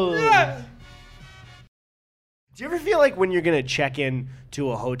episode. Yeah. Do you ever feel like when you're going to check in to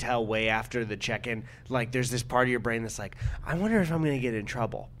a hotel way after the check-in, like there's this part of your brain that's like, I wonder if I'm going to get in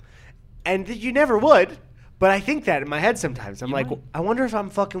trouble? And you never would, but I think that in my head sometimes. I'm I wonder if I'm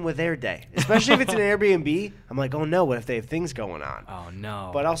fucking with their day. Especially if it's an Airbnb. I'm like, oh no, what if they have things going on? Oh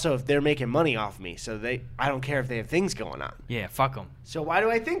no. But also if they're making money off me, so I don't care if they have things going on. Yeah, fuck them. So why do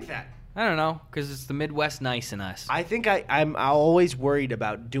I think that? I don't know, because it's the Midwest nice in us. I think I'm always worried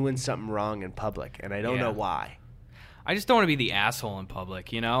about doing something wrong in public, and I don't know why. I just don't want to be the asshole in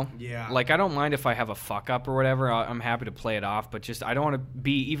public, you know? Yeah. Like, I don't mind if I have a fuck-up or whatever. I'm happy to play it off, but just I don't want to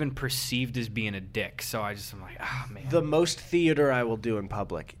be even perceived as being a dick. So I'm like, man. The most theater I will do in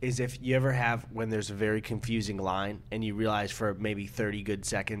public is if you ever have, when there's a very confusing line, and you realize for maybe 30 good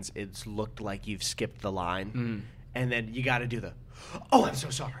seconds it's looked like you've skipped the line, and then you got to do the, oh, I'm so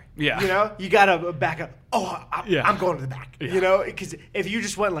sorry. Yeah. You know? You got to back up. Oh, I'm going to the back. Yeah. You know? Because if you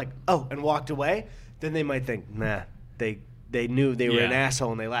just went like, oh, and walked away, then they might think, nah. They knew they were an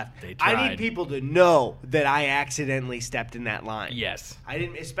asshole and they left. I need people to know that I accidentally stepped in that line. Yes. I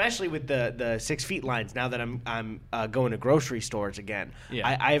didn't, especially with the 6 feet lines. Now that I'm going to grocery stores again,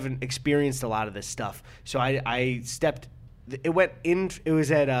 I haven't experienced a lot of this stuff. So I stepped. It went in. It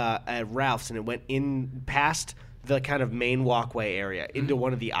was at Ralph's and it went in past the kind of main walkway area into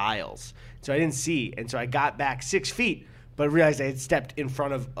one of the aisles. So I didn't see, and so I got back 6 feet. But I realized I had stepped in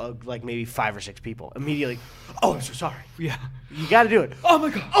front of like maybe 5 or 6 people. Immediately, oh, I'm so sorry. Yeah. You got to do it. Oh, my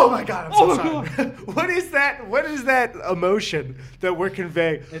God. Oh, my God, I'm so sorry. God. What is that emotion that we're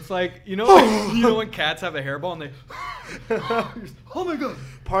conveying? It's like, you know when cats have a hairball and they, oh, my God.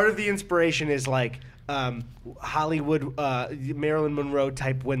 Part of the inspiration is like Hollywood, Marilyn Monroe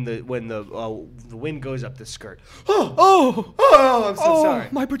type when the wind goes up the skirt. Oh, I'm so sorry.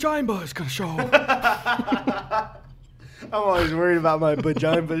 My vagina is going to show. I'm always worried about my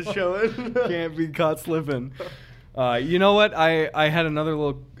vagina showing. Can't be caught slipping. You know what? I had another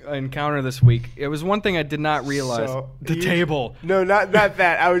little encounter this week. It was one thing I did not realize. Table. No, not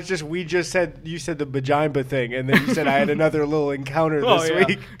that. We just said, you said the vagina thing, and then you said I had another little encounter this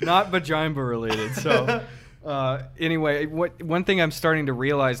week. Not vagina related. So anyway, one thing I'm starting to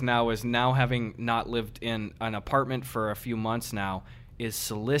realize now is now having not lived in an apartment for a few months now is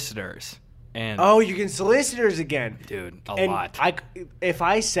solicitors. And you can solicitors again. Dude, a lot. If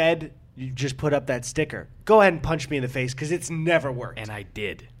I said you just put up that sticker, go ahead and punch me in the face because it's never worked. And I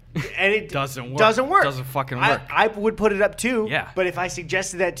did. And it doesn't work. Doesn't fucking work. I would put it up too. Yeah. But if I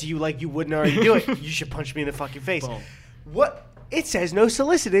suggested that to you like you wouldn't already do it, you should punch me in the fucking face. Boom. What? It says no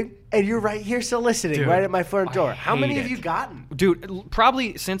soliciting, and you're right here soliciting. Dude, right at my front door. How many have you gotten? Dude,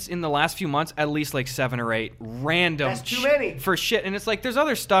 probably since in the last few months, at least like 7 or 8 random. That's too many. For shit. And it's like, there's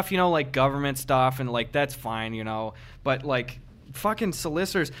other stuff, like government stuff, and like, that's fine, But like, fucking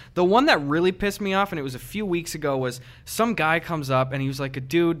solicitors. The one that really pissed me off, and it was a few weeks ago, was some guy comes up, and he was like a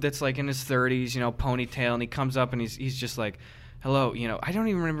dude that's like in his 30s, ponytail, and he comes up, and he's just like, hello, I don't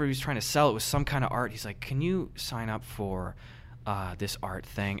even remember he was trying to sell it. It was some kind of art. He's like, can you sign up for this art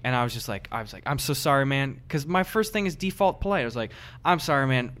thing? And I was like, I'm so sorry, man, because my first thing is default polite. I was like, I'm sorry,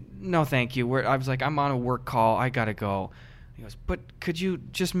 man, no thank you. I was like, I'm on a work call, I gotta go. He goes, but could you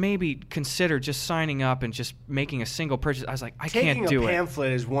just maybe consider just signing up and just making a single purchase? I was like, I can't do it. Taking a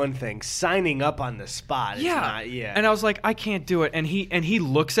pamphlet is one thing. Signing up on the spot is not. Yeah. And I was like, I can't do it. And he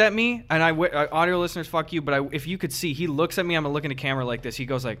looks at me, and audio listeners, fuck you, but if you could see, he looks at me, I'm looking at the camera like this. He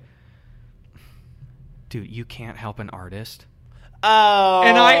goes like, dude, you can't help an artist. Oh.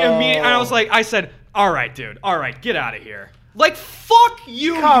 And I was like, I said, all right, dude. All right, get out of here. Like, fuck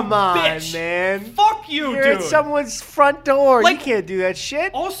you, Come on, bitch. man. Fuck you, You're dude. at someone's front door. Like, you can't do that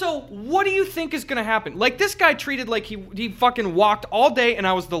shit. Also, what do you think is going to happen? Like, this guy treated like he fucking walked all day, and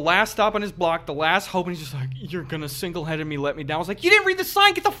I was the last stop on his block, the last hope, and he's just like, you're going to single-headed me, let me down. I was like, you didn't read the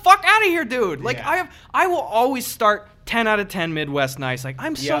sign. Get the fuck out of here, dude. Like, Yeah. I will always start 10 out of 10 Midwest nice. Like,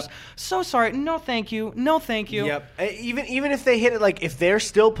 I'm so sorry. No, thank you. No, thank you. Yep. Even if they hit it, like, if they're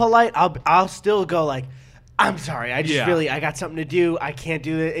still polite, I'll still go, like, I'm sorry. I just I got something to do. I can't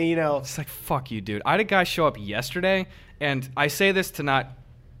do it, you know. It's like, fuck you, dude. I had a guy show up yesterday, and I say this to not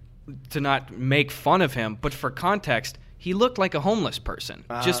make fun of him, but for context, he looked like a homeless person.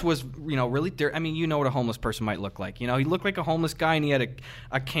 Just was, really I mean, you know what a homeless person might look like. He looked like a homeless guy, and he had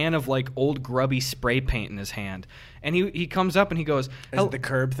a can of, like, old grubby spray paint in his hand. And he comes up and he goes... Is it the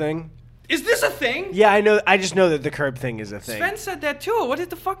curb thing? Is this a thing? Yeah, I know. I just know that the curb thing is a thing. Sven said that too. What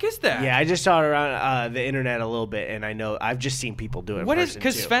the fuck is that? Yeah, I just saw it around the internet a little bit, and I know I've just seen people do it. What is?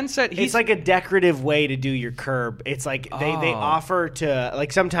 Because Sven said it's like a decorative way to do your curb. It's like they offer to,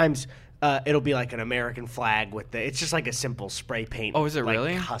 like, sometimes it'll be like an American flag with it's just like a simple spray paint. Oh, is it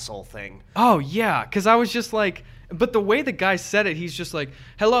really? Hustle thing. Oh yeah, because I was just like. But the way the guy said it, he's just like,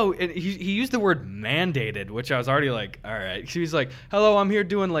 hello. And he used the word mandated, which I was already like, all right. So he's like, hello, I'm here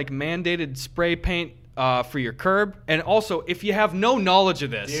doing like mandated spray paint for your curb. And also, if you have no knowledge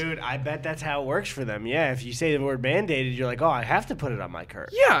of this. Dude, I bet that's how it works for them. Yeah, if you say the word mandated, you're like, oh, I have to put it on my curb.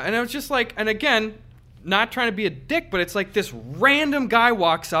 Yeah, and I was just like, and again, not trying to be a dick, but it's like this random guy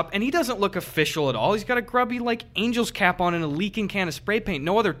walks up, and he doesn't look official at all. He's got a grubby, like, Angel's cap on and a leaking can of spray paint,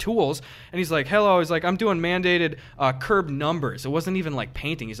 no other tools. And he's like, hello. He's like, I'm doing mandated curb numbers. It wasn't even, like,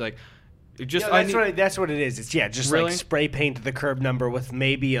 painting. He's like... That's what it is. It's just really? Like spray paint the curb number with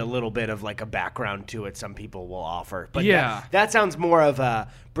maybe a little bit of like a background to it. Some people will offer, but that sounds more of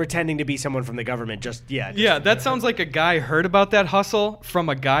pretending to be someone from the government. That sounds like a guy heard about that hustle from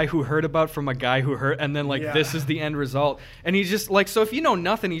a guy who heard about from a guy who heard, and then this is the end result. And he's just like, so if you know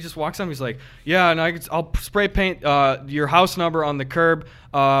nothing, he just walks on. He's like, yeah, and I'll spray paint your house number on the curb,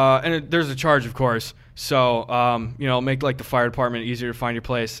 and there's a charge, of course. So, make like the fire department easier to find your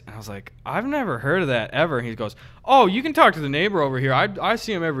place. And I was like, I've never heard of that ever. And he goes, oh, you can talk to the neighbor over here. I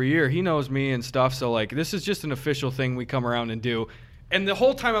see him every year. He knows me and stuff. So, like, this is just an official thing we come around and do. And the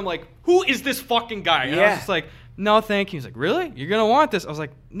whole time I'm like, who is this fucking guy? And I was just like, no, thank you. He's like, really? You're going to want this? I was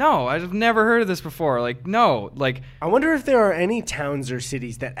like, no, I've never heard of this before. Like, no. Like, I wonder if there are any towns or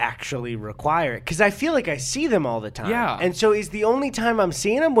cities that actually require it. Because I feel like I see them all the time. Yeah. And so is the only time I'm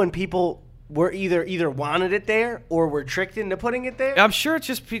seeing them when people... We're either wanted it there or we're tricked into putting it there. I'm sure it's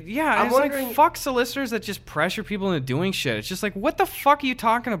just I'm wondering, like, fuck solicitors that just pressure people into doing shit. It's just like, what the fuck are you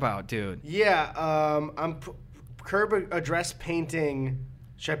talking about, dude? Yeah, I'm curb address painting.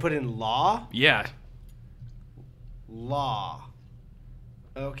 Should I put in law? Yeah. Law.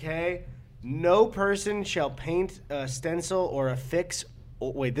 Okay. No person shall paint a stencil or affix. Oh,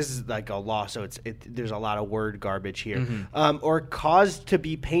 wait, this is like a law, so there's a lot of word garbage here. Mm-hmm. Or caused to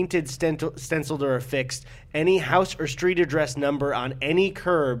be painted, stenciled, or affixed any house or street address number on any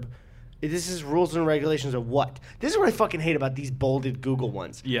curb. This is rules and regulations of what? This is what I fucking hate about these bolded Google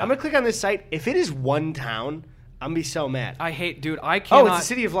ones. Yeah. I'm going to click on this site. If it is one town, I'm going to be so mad. I cannot. Oh, it's the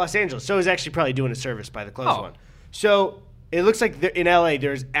city of Los Angeles. So it's actually probably doing a service by the closed one. So it looks like in LA,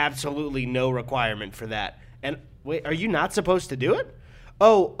 there's absolutely no requirement for that. And wait, are you not supposed to do it?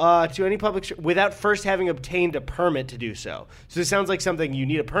 Oh, to any public without first having obtained a permit to do so. So this sounds like something you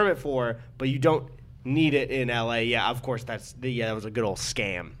need a permit for, but you don't need it in LA. Yeah, of course, that was a good old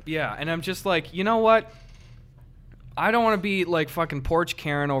scam. Yeah, and I'm just like, you know what? I don't want to be like fucking porch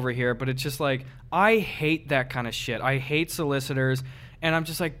Karen over here, but it's just like, I hate that kind of shit. I hate solicitors, and I'm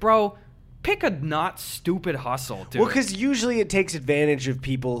just like, bro, pick a not stupid hustle, dude. Well, because usually it takes advantage of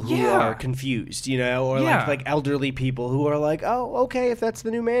people who are confused, or like elderly people who are like, oh, okay, if that's the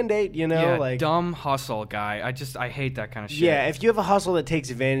new mandate, like dumb hustle guy. I hate that kind of shit. Yeah, if you have a hustle that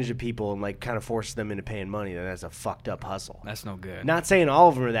takes advantage of people and like kind of forces them into paying money, then that's a fucked up hustle. That's no good. Not saying all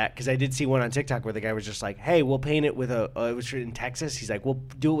of them are that, because I did see one on TikTok where the guy was just like, hey, we'll paint it with it was in Texas. He's like, we'll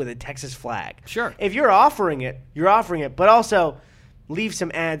do it with a Texas flag. Sure. If you're offering it, but also leave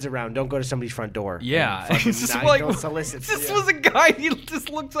some ads around. Don't go to somebody's front door. Yeah. Don't solicit. This was a guy, he just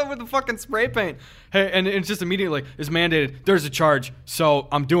looks up with the fucking spray paint. Hey, and it's just immediately like, it's mandated. There's a charge, so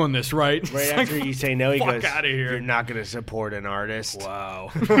I'm doing this, right? Right after you say no, he goes, out of here. You're not going to support an artist. Wow.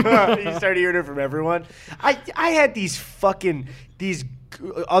 You start hearing it from everyone. I had these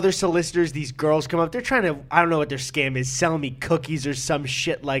other solicitors, these girls come up. They're trying to, I don't know what their scam is, sell me cookies or some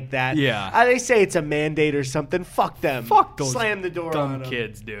shit like that. Yeah. They say it's a mandate or something. Fuck them. Fuck those Slam the door on dumb them.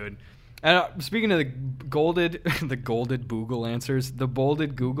 kids, dude. And speaking of the golded Google answers, the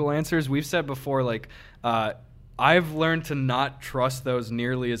bolded Google answers, we've said before, like, I've learned to not trust those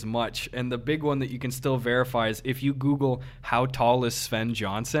nearly as much. And the big one that you can still verify is if you Google how tall is Sven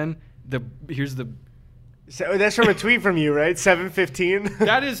Johnson, here's the... So that's from a tweet from you, right? 7:15.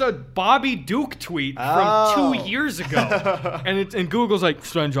 That is a Bobby Duke tweet from 2 years ago, and Google's like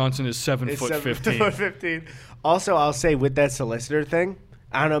Sven Johnson is 7 foot 15. 7'15". Also, I'll say with that solicitor thing,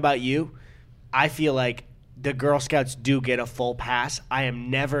 I don't know about you, I feel like the Girl Scouts do get a full pass. I am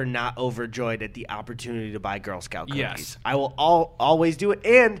never not overjoyed at the opportunity to buy Girl Scout cookies. Yes. I will always do it,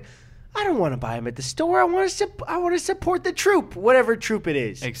 and I don't want to buy them at the store. I want to support the troop, whatever troop it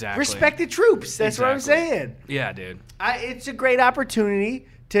is. Exactly. Respect the troops. That's what I'm saying. Yeah, dude. It's a great opportunity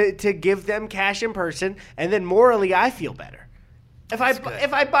to give them cash in person, and then morally, I feel better. If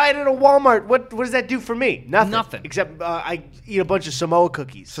I buy it at a Walmart, what does that do for me? Nothing. Except I eat a bunch of Samoa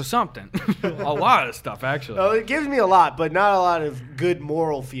cookies. So something. A lot of stuff, actually. Oh, it gives me a lot, but not a lot of good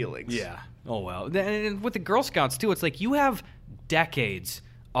moral feelings. Yeah. Oh, well. And with the Girl Scouts, too, it's like you have decades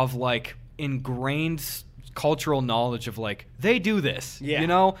of, like, ingrained cultural knowledge of, like, they do this. Yeah. You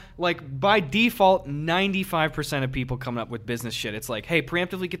know? Like, by default, 95% of people coming up with business shit, it's like, hey,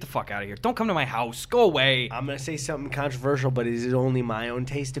 preemptively get the fuck out of here. Don't come to my house. Go away. I'm going to say something controversial, but is it only my own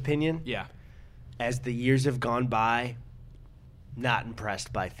taste opinion? Yeah. As the years have gone by, not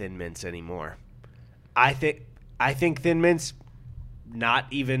impressed by Thin Mints anymore. I think Thin Mints, not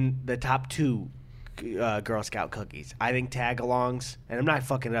even the top two Girl Scout cookies. I think Tagalongs, and I'm not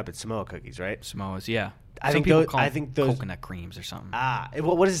fucking it up. It's Samoa cookies, right? Samoas, yeah. I think those coconut creams or something.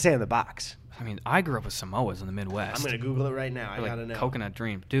 What does it say on the box? I mean, I grew up with Samoas in the Midwest. I'm gonna Google it right now. They're I gotta know. Coconut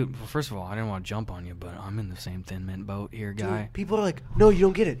Dream, dude. Well, first of all, I didn't want to jump on you, but I'm in the same Thin Mint boat here, guy. Dude, people are like, no, you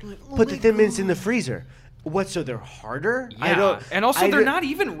don't get it. Put the Thin Mints in the freezer. What? So they're harder? Yeah, and also they're not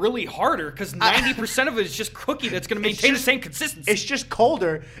even really harder because 90% of it is just cookie that's going to maintain the same consistency. It's just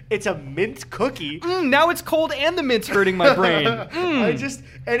colder. It's a mint cookie. Now it's cold and the mint's hurting my brain. And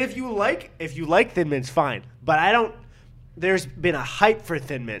if you like Thin Mints, fine. But I don't. There's been a hype for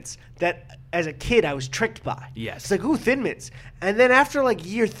Thin Mints that as a kid I was tricked by. Yes. It's like, ooh, Thin Mints. And then after like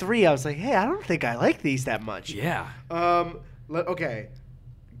year 3, I was like, hey, I don't think I like these that much. Yeah. Okay.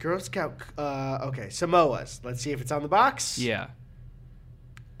 Girl Scout, okay, Samoas. Let's see if it's on the box. Yeah.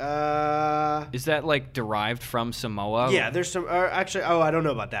 Is that, like, derived from Samoa? Yeah, there's some, actually, I don't know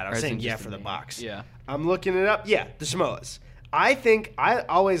about that. I was saying yeah for the box. Yeah. I'm looking it up. Yeah, the Samoas. I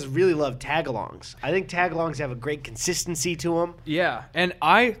always really love Tagalongs. I think Tagalongs have a great consistency to them. Yeah, and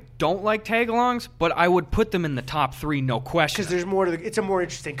I don't like Tagalongs, but I would put them in the top 3, no question. Because there's more to it's a more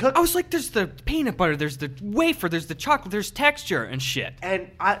interesting cookie. I was like, there's the peanut butter, there's the wafer, there's the chocolate, there's texture and shit.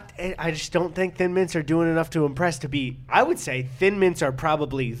 And I just don't think Thin Mints are doing enough to impress to be. I would say Thin Mints are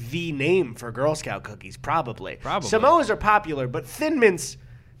probably the name for Girl Scout cookies. Probably. Samoas are popular, but Thin Mints.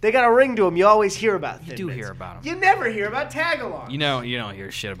 They got a ring to them. You always hear about Thin Mints. You do hear about them. You never hear about Tagalongs. You don't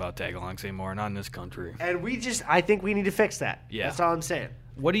hear shit about Tagalongs anymore, not in this country. And I think we need to fix that. Yeah. That's all I'm saying.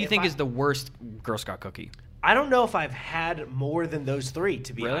 What do you think is the worst Girl Scout cookie? I don't know if I've had more than those 3,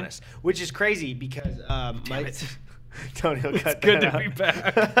 to be honest. Which is crazy because Tony will cut it's good that to out. be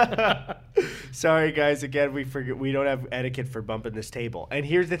back. Sorry, guys. Again, we don't have etiquette for bumping this table. And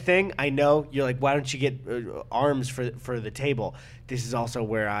here's the thing. I know you're like, why don't you get arms for the table? This is also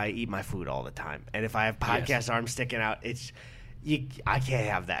where I eat my food all the time. And if I have podcast arms sticking out, I can't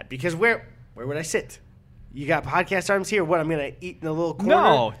have that because where would I sit? You got podcast arms here. What, I'm going to eat in a little corner?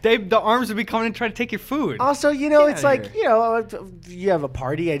 No, the arms would be coming and trying to take your food. Also, it's like, you have a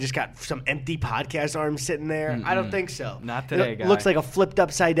party. I just got some empty podcast arms sitting there. I don't think so. Not today, guy. It looks like a flipped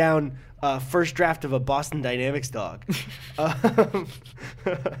upside down first draft of a Boston Dynamics dog.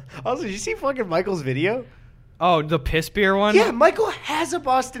 Also, did you see fucking Michael's video? Oh, the piss beer one? Yeah, Michael has a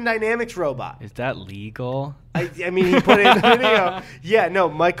Boston Dynamics robot. Is that legal? I mean, he put it in the video. Yeah, no,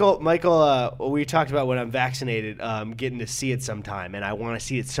 Michael, we talked about when I'm vaccinated, getting to see it sometime, and I want to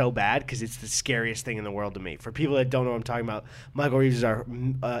see it so bad because it's the scariest thing in the world to me. For people that don't know what I'm talking about, Michael Reeves is our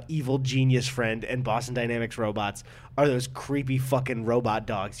evil genius friend, and Boston Dynamics robots are those creepy fucking robot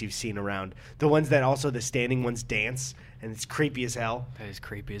dogs you've seen around. The ones that also the standing ones dance, and it's creepy as hell. That is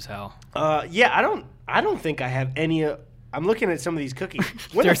creepy as hell. Yeah, I don't think I have any. I'm looking at some of these cookies.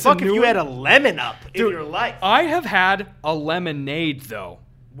 When the fuck have you had a lemon up in your life? I have had a lemonade though.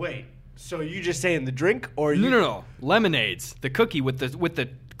 Wait, so you just saying the drink or you? No. Lemonades. The cookie with the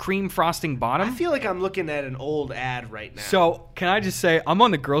cream frosting bottom. I feel like I'm looking at an old ad right now. So can I just say, I'm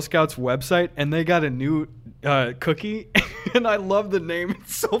on the Girl Scouts website, and they got a new cookie, and I love the name.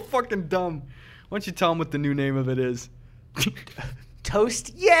 It's so fucking dumb. Why don't you tell them what the new name of it is?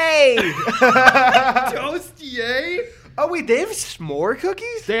 Toast Yay! Toast Yay? Oh, wait, they have s'more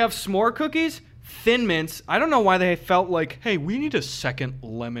cookies? They have s'more cookies, Thin Mints. I don't know why they felt like, hey, we need a second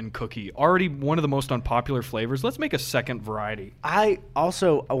lemon cookie. Already one of the most unpopular flavors. Let's make a second variety. I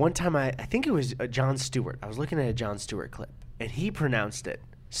also, one time, I think it was Jon Stewart. I was looking at a Jon Stewart clip, and he pronounced it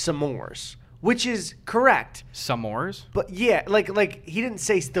s'mores, which is correct. S'mores? But yeah, like he didn't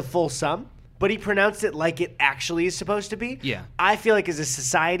say the full sum, but he pronounced it like it actually is supposed to be. Yeah. I feel like as a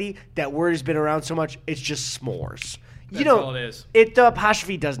society, that word has been around so much, it's just s'mores. That's all it is. The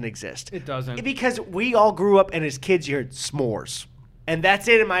apostrophe doesn't exist. It doesn't. Because we all grew up, and as kids, you heard s'mores. And that's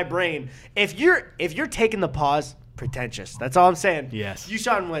it in my brain. If you're taking the pause, pretentious. That's all I'm saying. Yes. You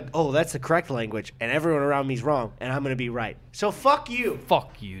saw and went, oh, that's the correct language, and everyone around me's wrong, and I'm going to be right. So fuck you.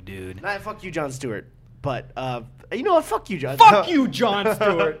 Fuck you, dude. Not fuck you, Jon Stewart. But, you know what? Fuck you, Jon. Fuck you, Jon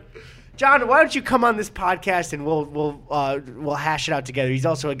Stewart. John, why don't you come on this podcast and we'll hash it out together. He's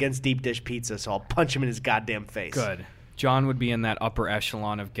also against deep dish pizza, so I'll punch him in his goddamn face. Good. John would be in that upper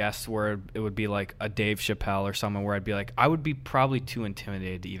echelon of guests where it would be like a Dave Chappelle or someone where I'd be like, I would be probably too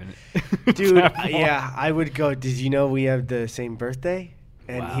intimidated to even. Dude, yeah, I would go, did you know we have the same birthday?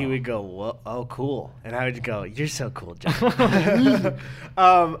 And he would go, "Whoa, oh, cool." And I would go, "You're so cool, John."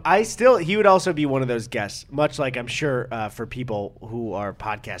 He would also be one of those guests, much like I'm sure for people who are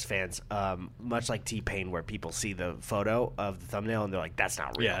podcast fans, much like T-Pain, where people see the photo of the thumbnail and they're like, "That's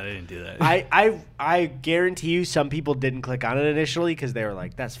not real." Yeah, they didn't do that. I guarantee you, some people didn't click on it initially because they were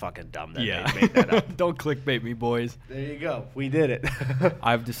like, "That's fucking dumb that they made that up." Don't clickbait me, boys. There you go. We did it.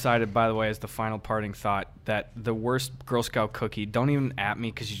 I've decided, by the way, as the final parting thought, that the worst Girl Scout cookie, don't even at me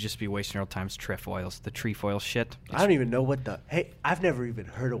because you just be wasting your time's trefoils, the trefoil shit. I don't even know I've never even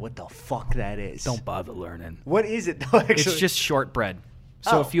heard of what the fuck that is. Don't bother learning. What is it though, actually? It's just shortbread.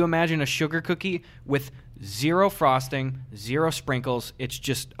 So if you imagine a sugar cookie with zero frosting, zero sprinkles, it's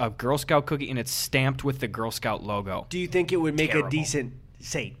just a Girl Scout cookie and it's stamped with the Girl Scout logo. Do you think it would make a decent,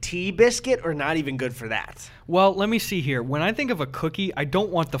 say, tea biscuit, or not even good for that? Well, let me see here. When I think of a cookie, I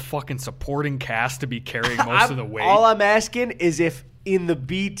don't want the fucking supporting cast to be carrying most of the weight. All I'm asking is if in the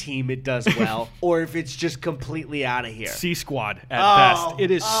B team it does well, or if it's just completely out of here. C squad at best.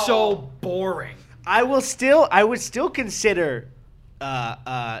 It is so boring. I would still consider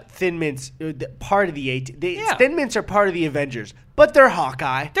Thin Mints part of the Thin Mints are part of the Avengers, but they're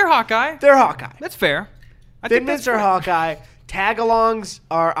Hawkeye. They're Hawkeye. That's fair. Thin Mints are Hawkeye. Tag-alongs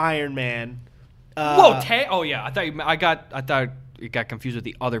are Iron Man. Oh yeah. I thought it got confused with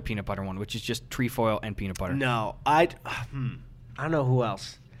the other peanut butter one, which is just trefoil and peanut butter. No, I don't know who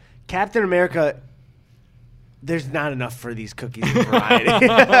else. Captain America. There's not enough for these cookies in variety.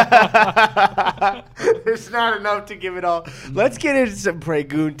 There's not enough to give it all. Let's get into some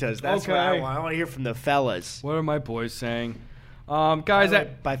preguntas. That's what I want. I want to hear from the fellas. What are my boys saying? Guys,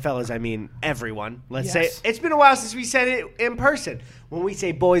 by fellas, I mean everyone. Let's say it's been a while since we said it in person. When we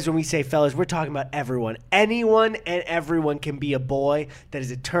say boys, when we say fellas, we're talking about everyone. Anyone and everyone can be a boy. That is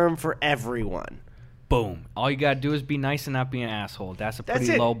a term for everyone. Boom. All you got to do is be nice and not be an asshole. That's a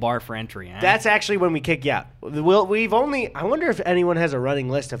pretty low bar for entry. Eh? That's actually when we kick you out. I wonder if anyone has a running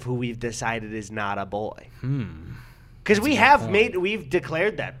list of who we've decided is not a boy. Because we've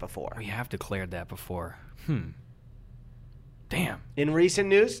declared that before. We have declared that before. Damn. In recent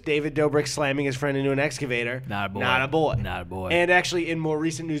news, David Dobrik slamming his friend into an excavator. Not a boy. Not a boy. Not a boy. And actually, in more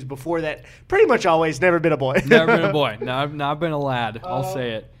recent news before that, pretty much always never been a boy. Never been a boy. Not been a lad. I'll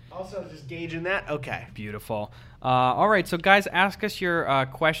say it. Also, just gauging that. Okay. Beautiful. All right, so guys, ask us your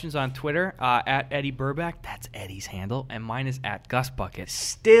questions on Twitter at Eddy Burback. That's Eddy's handle, and mine is at Gus Bucket.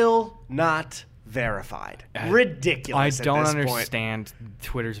 Still not verified. Ridiculous. I don't understand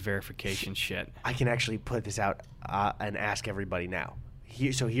Twitter's verification shit. I can actually put this out and ask everybody now.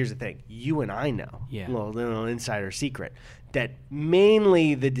 So here's the thing. You and I know, little insider secret, that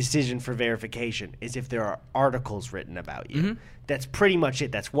mainly the decision for verification is if there are articles written about you. Mm-hmm. That's pretty much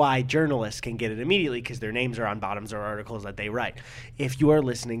it. That's why journalists can get it immediately, because their names are on bottoms of articles that they write. If you are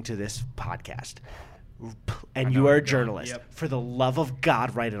listening to this podcast and you are a journalist, for the love of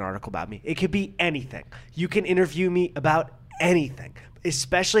God, write an article about me. It could be anything. You can interview me about anything,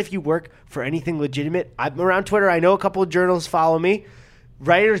 especially if you work for anything legitimate. I'm around Twitter. I know a couple of journalists follow me.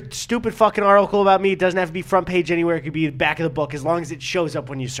 Write a stupid fucking article about me. It doesn't have to be front page anywhere. It could be the back of the book, as long as it shows up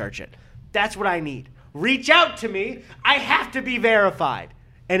when you search it. That's what I need. Reach out to me. I have to be verified.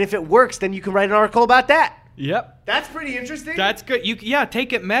 And if it works, then you can write an article about that. Yep. That's pretty interesting. That's good.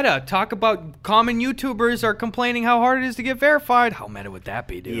 Take it meta. Talk about common YouTubers are complaining how hard it is to get verified. How meta would that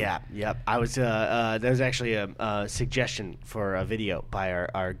be, dude? Yeah, yep. I was there was actually a suggestion for a video by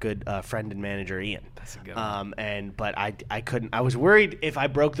our good friend and manager Ian. That's a good one. But I couldn't. I was worried if I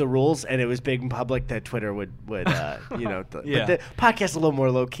broke the rules and it was big and public that Twitter would But the podcast's a little more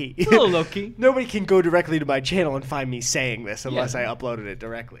low key. A little low key. Nobody can go directly to my channel and find me saying this unless I uploaded it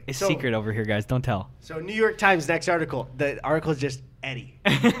directly. It's secret over here, guys. Don't tell. So New York Times next article. The article is just Eddy.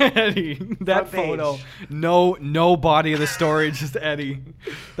 Eddy. That photo. No body of the story, just Eddy.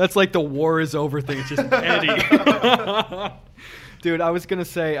 That's like the war is over thing. It's just Eddy. Dude, I was going to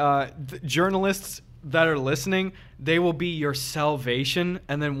say, journalists that are listening, they will be your salvation,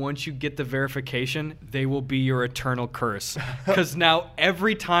 and then once you get the verification, they will be your eternal curse. Because now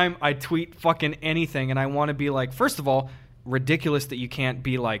every time I tweet fucking anything, and I want to be like, first of all, ridiculous that you can't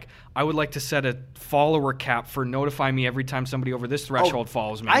be like, I would like to set a follower cap for notify me every time somebody over this threshold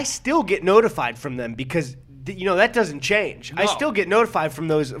follows me. I still get notified from them because that doesn't change. No. I still get notified from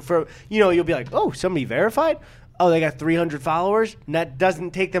those. You'll be like, oh, somebody verified. Oh, they got 300 followers. And that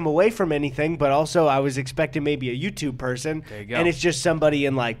doesn't take them away from anything, but also I was expecting maybe a YouTube person, there you go. And it's just somebody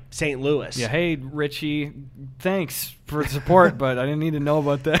in like St. Louis. Yeah, hey Richie, thanks for the support, but I didn't need to know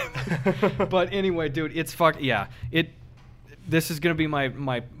about that. But anyway, dude, it's this is gonna be my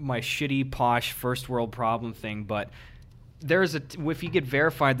shitty posh first world problem thing, but if you get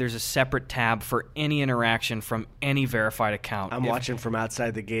verified, there's a separate tab for any interaction from any verified account. I'm watching from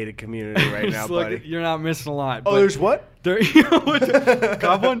outside the gated community right now, buddy. You're not missing a lot. Oh, there's what?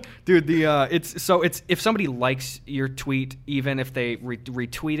 Got one, dude. It's if somebody likes your tweet, even if they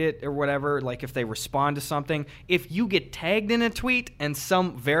retweet it or whatever, like if they respond to something, if you get tagged in a tweet and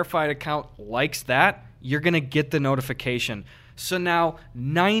some verified account likes that, you're gonna get the notification. So now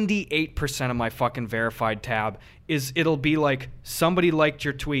 98% of my fucking verified tab it'll be like somebody liked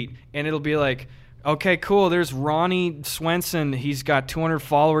your tweet, and it'll be like, okay, cool, there's Ronnie Swenson. He's got 200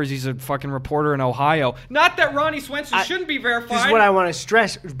 followers. He's a fucking reporter in Ohio. Not that Ronnie Swenson shouldn't be verified. This is what I want to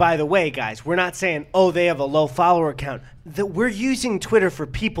stress, by the way, guys. We're not saying, oh, they have a low follower count. We're using Twitter for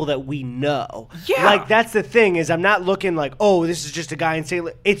people that we know. Yeah. Like, that's the thing, is I'm not looking like, oh, this is just a guy in St.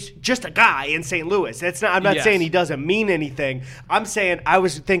 Louis. It's just a guy in St. Louis. I'm not saying he doesn't mean anything. I'm saying, I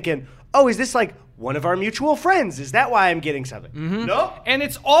was thinking, oh, is this like one of our mutual friends? Is that why I'm getting something? Mm-hmm. No. And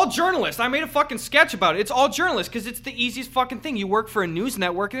it's all journalists. I made a fucking sketch about it. It's all journalists because it's the easiest fucking thing. You work for a news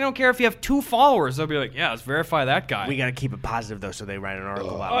network, and they don't care if you have 2 followers. They'll be like, yeah, let's verify that guy. We got to keep it positive, though, so they write an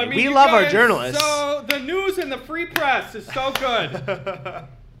article about me. We love our journalists. So the news and the free press is so good.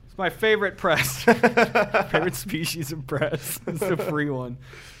 It's my favorite press. Favorite species of press. It's the free one.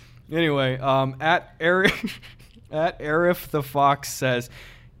 Anyway, at Arif the Fox says,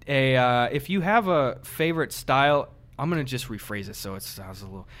 if you have a favorite style, I'm going to just rephrase it so it sounds a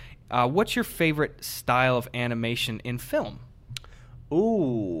little. What's your favorite style of animation in film?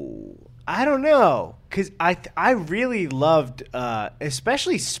 Ooh, I don't know, because I really loved,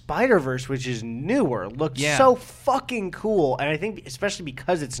 especially Spider-Verse, which is newer. Looked so fucking cool, and I think especially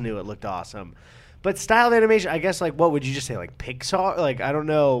because it's new, it looked awesome. But styled animation, I guess, like, what would you just say, like Pixar? Like, I don't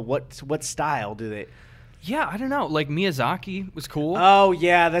know, what style do they? Yeah, I don't know. Like Miyazaki was cool. Oh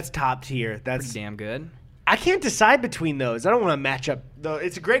yeah, that's top tier. That's pretty damn good. I can't decide between those. I don't want to match up. Though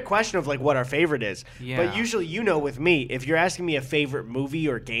it's a great question of like what our favorite is. Yeah. But usually, with me, if you're asking me a favorite movie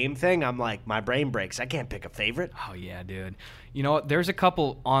or game thing, I'm like, my brain breaks. I can't pick a favorite. Oh yeah, dude. You know what? There's a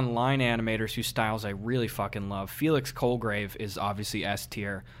couple online animators whose styles I really fucking love. Felix Colgrave is obviously S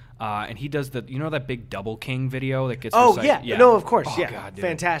tier. And he does that big Double King video that gets. Oh yeah. No, of course, oh, God, dude.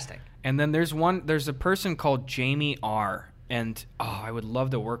 Fantastic. And then there's a person called Jamie R. And I would love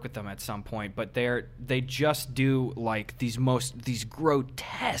to work with them at some point, but they just do like these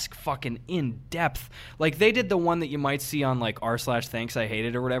grotesque fucking in-depth, like they did the one that you might see on like r/thanks I hate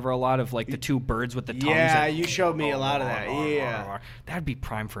it or whatever, a lot of like the 2 birds with the tongues. Yeah, you showed me a lot of that. Yeah, that'd be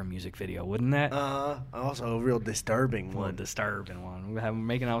prime for a music video, wouldn't that? Also a real disturbing one. We're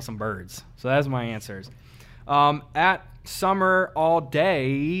making out with some birds. So that's my answers. At Summer All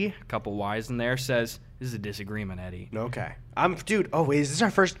Day, a couple Y's in there, says, this is a disagreement, Eddy. Okay. Dude, wait, is this our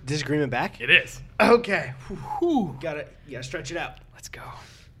first disagreement back? It is. Okay. Whew. Gotta stretch it out. Let's go.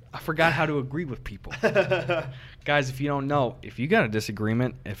 I forgot how to agree with people. Guys, if you don't know, if you got a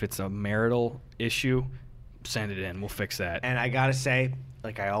disagreement, if it's a marital issue, send it in. We'll fix that. And I gotta say,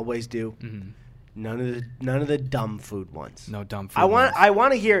 like I always do, none of the dumb food ones. No dumb food ones. I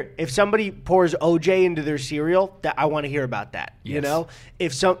want to hear if somebody pours OJ into their cereal, that I want to hear about that. Yes. You know,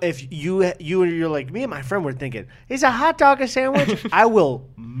 if you're like me and my friend were thinking, is a hot dog a sandwich? I will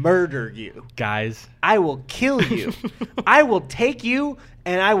murder you. Guys, I will kill you. I will take you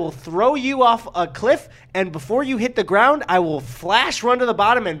and I will throw you off a cliff, and before you hit the ground, I will flash run to the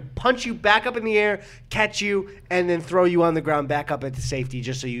bottom and punch you back up in the air, catch you, and then throw you on the ground back up into safety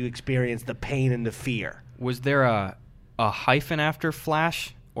just so you experience the pain and the fear. Was there a hyphen after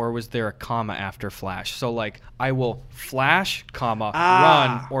flash, or was there a comma after flash? So, like, I will flash, comma,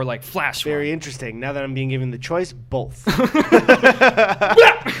 run, or, like, flash Very run. interesting. Now that I'm being given the choice, both.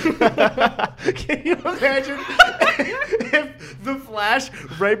 Can you imagine if the Flash,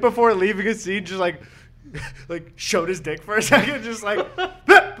 right before leaving a scene, just, like showed his dick for a second, just, like...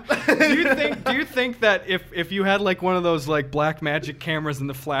 Do you think that if you had like one of those like black magic cameras and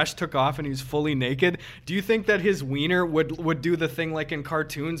the Flash took off and he was fully naked, do you think that his wiener would do the thing like in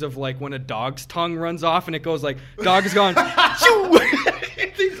cartoons of like when a dog's tongue runs off and it goes like dog is gone? Why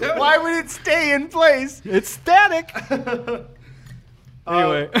would it stay in place? It's static.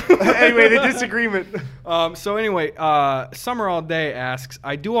 Anyway, the disagreement. Summer All Day asks,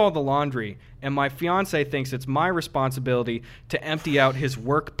 I do all the laundry, and my fiance thinks it's my responsibility to empty out his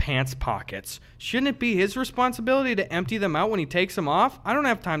work pants pockets. Shouldn't it be his responsibility to empty them out when he takes them off? I don't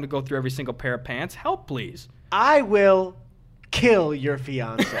have time to go through every single pair of pants. Help, please. I will kill your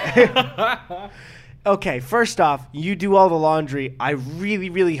fiance. Okay, first off, you do all the laundry. I really,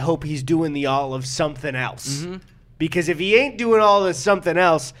 really hope he's doing the all of something else. Mm-hmm. Because if he ain't doing all this something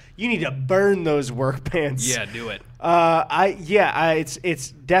else, you need to burn those work pants. Yeah, do it. It's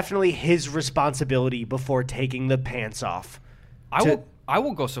definitely his responsibility before taking the pants off. I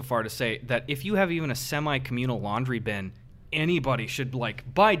will go so far to say that if you have even a semi-communal laundry bin, anybody should,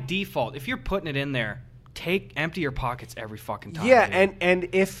 like, by default, if you're putting it in there, empty your pockets every fucking time. Yeah, and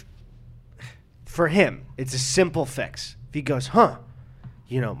if for him, it's a simple fix. If he goes,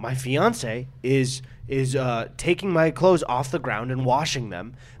 my fiance is taking my clothes off the ground and washing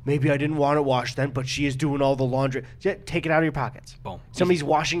them. Maybe I didn't want to wash them, but she is doing all the laundry. Take it out of your pockets. Boom. Somebody's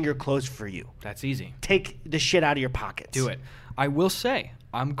washing your clothes for you. That's easy. Take the shit out of your pockets. Do it. I will say,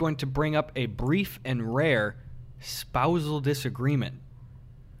 I'm going to bring up a brief and rare spousal disagreement.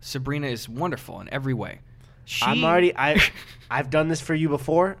 Sabrina is wonderful in every way. I've done this for you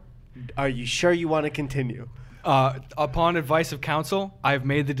before. Are you sure you want to continue? Upon advice of counsel, I've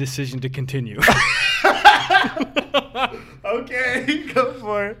made the decision to continue. Okay, go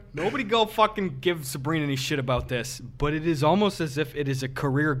for it. Nobody go fucking give Sabrina any shit about this, but it is almost as if it is a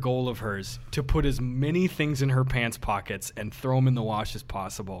career goal of hers to put as many things in her pants pockets and throw them in the wash as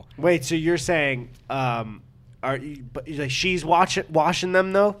possible. Wait, so you're saying, she's washing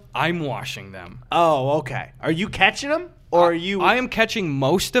them though? I'm washing them. Oh, okay. Are you catching them, or are you? I am catching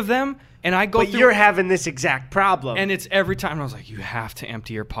most of them. And I go but you're having this exact problem. And it's every time I was like, you have to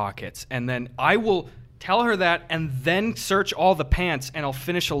empty your pockets. And then I will tell her that and then search all the pants and I'll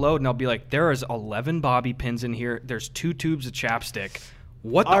finish a load and I'll be like, there is 11 bobby pins in here. There's 2 tubes of chapstick.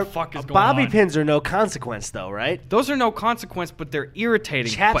 What the fuck is going on? Bobby pins are no consequence though, right? Those are no consequence, but they're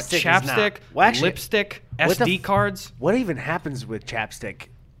irritating. Chapstick, lipstick, SD cards. What even happens with chapstick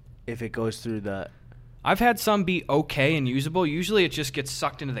if it goes through the... I've had some be okay and usable. Usually it just gets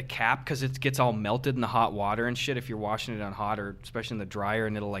sucked into the cap because it gets all melted in the hot water and shit if you're washing it on hot or especially in the dryer,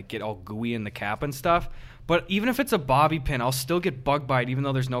 and it'll like get all gooey in the cap and stuff. But even if it's a bobby pin, I'll still get bug bite even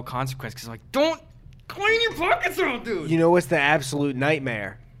though there's no consequence because I'm like, don't clean your pockets out, dude. You know what's the absolute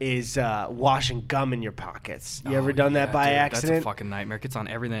nightmare is washing gum in your pockets. You ever done that by accident? That's a fucking nightmare. It gets on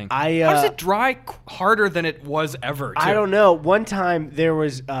everything. How does it dry harder than it was ever? I don't know. One time there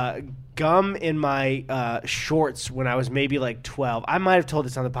was... gum in my shorts when I was maybe like 12. I might have told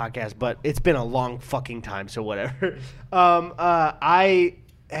this on the podcast, but it's been a long fucking time, so whatever. I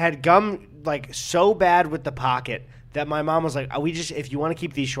had gum like so bad with the pocket that my mom was like, if you want to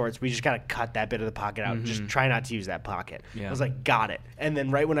keep these shorts, we just got to cut that bit of the pocket out. Mm-hmm. Just try not to use that pocket. Yeah. I was like, got it. And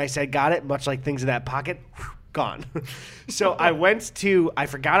then right when I said got it, much like things in that pocket, gone. So I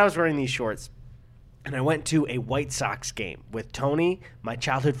forgot I was wearing these shorts. And I went to a White Sox game with Tony, my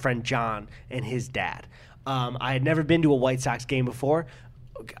childhood friend John, and his dad. I had never been to a White Sox game before.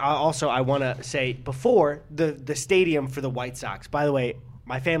 Also, I want to say before the stadium for the White Sox. By the way,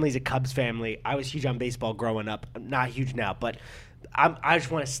 my family's a Cubs family. I was huge on baseball growing up. I'm not huge now, but I just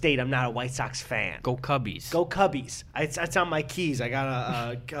want to state I'm not a White Sox fan. Go Cubbies. Go Cubbies. It's on my keys. I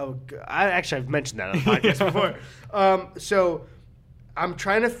gotta go. I've mentioned that on the podcast before. So. I'm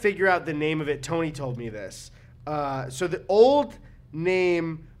trying to figure out the name of it. Tony told me this. So the old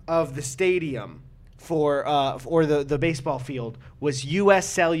name of the stadium for the baseball field was U.S.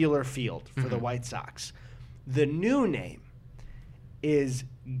 Cellular Field for the White Sox. The new name is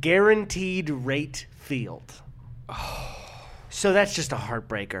Guaranteed Rate Field. Oh. So that's just a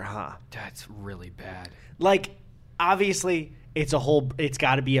heartbreaker, huh? That's really bad. Like, obviously, it's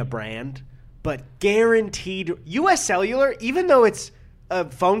got to be a brand, but guaranteed U.S. Cellular, even though it's a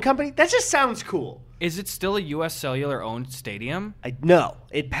phone company, that just sounds cool. Is it still a U.S. Cellular owned stadium? No,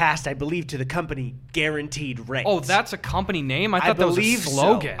 it passed, I believe, to the company Guaranteed Rate. Oh, that's a company name? I thought that was a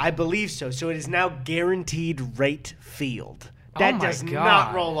slogan. I believe so. So it is now Guaranteed Rate Field. That does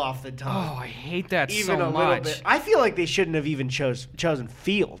not roll off the tongue. Oh, I hate that even so a much. Little bit. I feel like they shouldn't have even chosen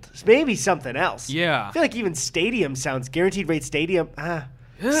Field. Maybe something else. Yeah. I feel like even Stadium sounds Guaranteed Rate Stadium.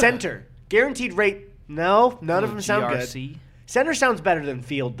 Center. Guaranteed Rate. No, none of them sound good. Center sounds better than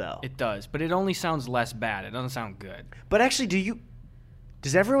Field, though. It does, but it only sounds less bad. It doesn't sound good. But actually,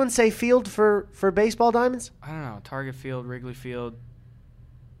 does everyone say Field for baseball diamonds? I don't know. Target Field, Wrigley Field.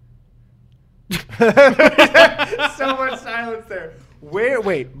 So much silence there. Where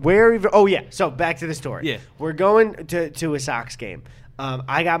even? Oh, yeah. So back to the story. Yeah. We're going to a Sox game.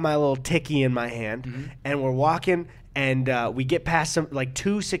 I got my little ticky in my hand, and we're walking, and we get past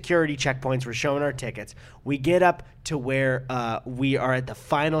two security checkpoints. We're showing our tickets. We get up to where we are at the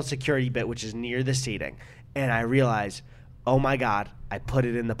final security bit, which is near the seating, and I realize, oh my God, I put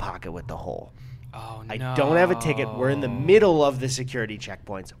it in the pocket with the hole. Oh, no. I don't have a ticket. We're in the middle of the security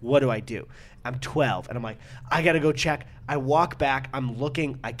checkpoints. What do? I'm 12, and I'm like, I got to go check. I walk back. I'm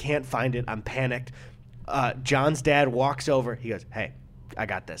looking. I can't find it. I'm panicked. John's dad walks over. He goes, hey, I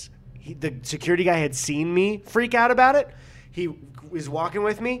got this. The security guy had seen me freak out about it. He was walking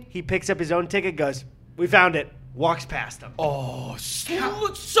with me. He picks up his own ticket, goes, we found it, walks past him. Oh,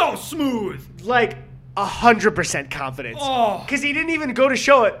 so smooth. Like 100% confidence. Oh. Because he didn't even go to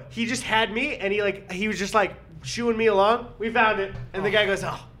show it. He just had me, and he was just like shooing me along. We found it. And the guy goes,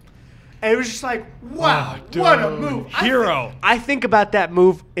 oh. And it was just like, wow, what a move. Hero. I think about that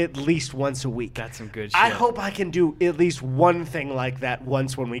move at least once a week. That's some good shit. I hope I can do at least one thing like that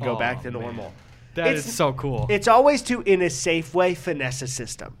once when we go back to normal. Man. That is so cool. It's always to, in a safe way, finesse a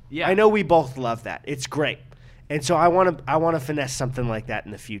system. Yeah. I know we both love that. It's great. And so I want to finesse something like that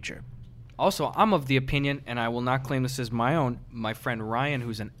in the future. Also, I'm of the opinion, and I will not claim this as my own, my friend Ryan,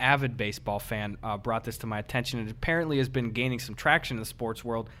 who's an avid baseball fan, brought this to my attention and apparently has been gaining some traction in the sports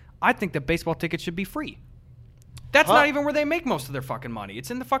world. I think that baseball tickets should be free. That's not even where they make most of their fucking money. It's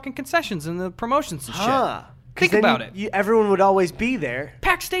in the fucking concessions and the promotions and shit. Think about it. Everyone would always be there.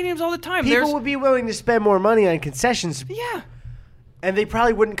 Packed stadiums all the time. People would be willing to spend more money on concessions. Yeah. And they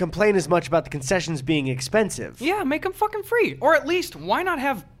probably wouldn't complain as much about the concessions being expensive. Yeah, make them fucking free. Or at least, why not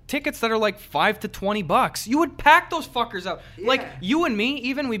have tickets that are like $5 to $20? You would pack those fuckers out. Yeah. Like, you and me,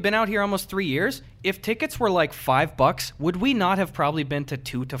 even, we've been out here almost 3 years. If tickets were like $5, would we not have probably been to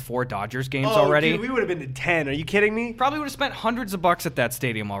 2 to 4 Dodgers games already? Dude, we would have been to 10. Are you kidding me? Probably would have spent hundreds of bucks at that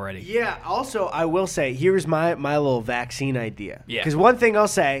stadium already. Yeah, also, I will say, here's my little vaccine idea. Yeah. Because one thing I'll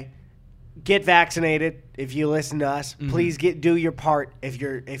say, get vaccinated. If you listen to us, please do your part. If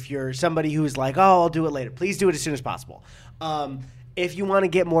you're somebody who's like, oh, I'll do it later, please do it as soon as possible. If you want to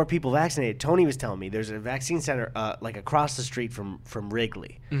get more people vaccinated, Tony was telling me there's a vaccine center like across the street from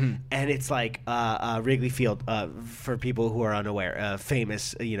Wrigley, and it's like Wrigley Field for people who are unaware,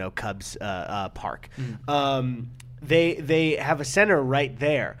 famous Cubs park. They have a center right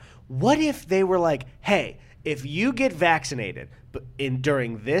there. What if they were like, hey, if you get vaccinated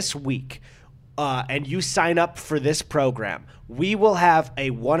during this week and you sign up for this program, we will have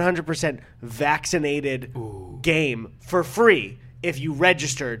a 100% vaccinated game for free if you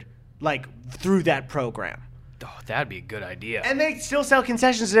registered through that program. Oh, that'd be a good idea. And they still sell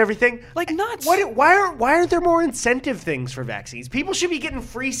concessions and everything. Like nuts. Why aren't there more incentive things for vaccines? People should be getting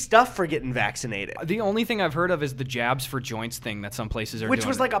free stuff for getting vaccinated. The only thing I've heard of is the jabs for joints thing that some places are doing. Which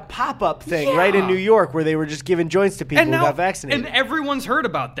was like a pop-up thing right in New York where they were just giving joints to people who got vaccinated. And everyone's heard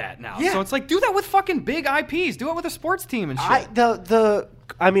about that now. Yeah. So it's like, do that with fucking big IPs. Do it with a sports team and shit.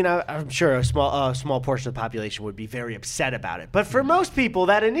 I'm sure a small portion of the population would be very upset about it. But for most people,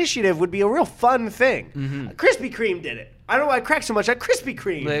 that initiative would be a real fun thing. Krispy Kreme did it. I don't know why I cracked so much on Krispy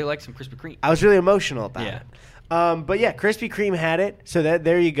Kreme. They like some Krispy Kreme. I was really emotional about it. But yeah, Krispy Kreme had it. So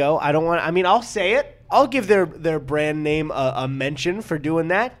there you go. I'll say it. I'll give their brand name a mention for doing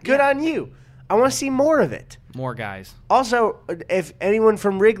that. Good on you. I want to see more of it. More guys. Also, if anyone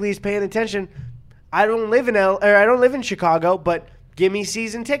from Wrigley is paying attention, I don't live in Chicago, but give me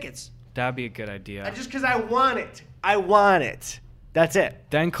season tickets. That'd be a good idea. Just because I want it. I want it. That's it.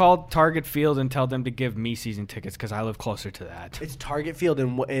 Then call Target Field and tell them to give me season tickets because I live closer to that. It's Target Field,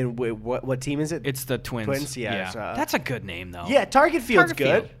 and what team is it? It's the Twins. Twins, yeah. That's a good name, though. Yeah, Target Field's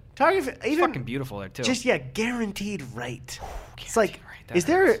good. It's fucking beautiful there, too. Just, guaranteed rate. It's like, is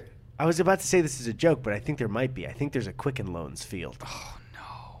there I was about to say this is a joke, but I think there might be. I think there's a Quicken Loans field. Oh, no.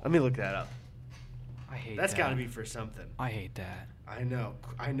 Let me look that up. I hate That's that. got to be for something. I hate that. I know.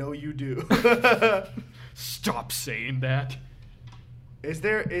 I know you do. Stop saying that. Is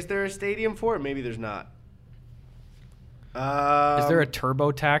there a stadium for it? Maybe there's not. Is there a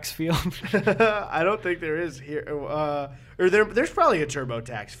TurboTax field? I don't think there is here. Or there's probably a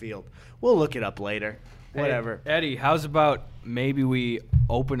TurboTax field. We'll look it up later. Whatever. Hey, Eddie, how's about maybe we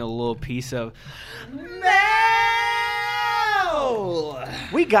open a little piece of mail?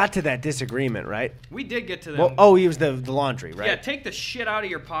 We got to that disagreement, right? We did get to that. Well, he was the laundry, right? Yeah, take the shit out of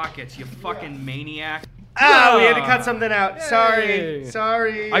your pockets, you fucking maniac. We had to cut something out. Hey.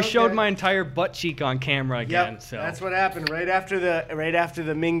 Sorry. I showed my entire butt cheek on camera again. Yep, so that's what happened. Right after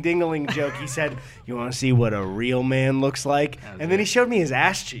the Ming Dingaling joke, he said, "You want to see what a real man looks like?" And then he showed me his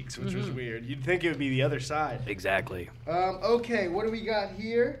ass cheeks, which was weird. You'd think it would be the other side. Exactly. Okay, what do we got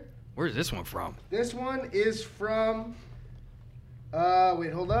here? Where's this one from? This one is from.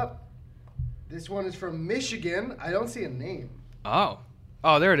 Wait, hold up. This one is from Michigan. I don't see a name.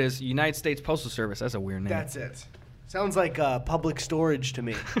 Oh, there it is. United States Postal Service. That's a weird name. That's it. Sounds like public storage to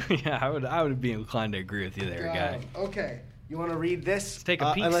me. Yeah, I would be inclined to agree with you there, guy. Okay. You want to read this? Let's take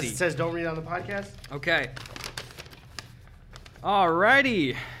a peek. Unless it says don't read on the podcast. Okay.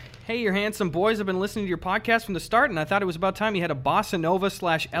 Alrighty. Hey, your handsome boys. I've been listening to your podcast from the start, and I thought it was about time you had a bossa nova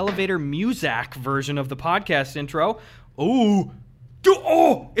 / elevator muzak version of the podcast intro. Ooh.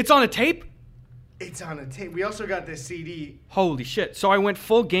 It's on a tape? It's on a tape. We also got this CD. Holy shit. So I went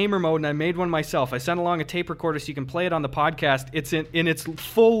full gamer mode and I made one myself. I sent along a tape recorder so you can play it on the podcast. It's in its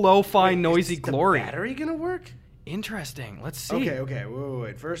full lo-fi noisy glory. Is the battery going to work? Interesting. Let's see. Okay.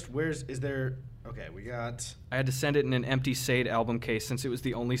 Wait. First, okay, we got... I had to send it in an empty Sade album case since it was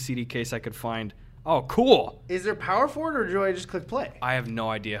the only CD case I could find. Oh, cool. Is there power for it or do I just click play? I have no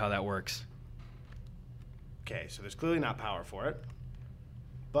idea how that works. Okay, so there's clearly not power for it.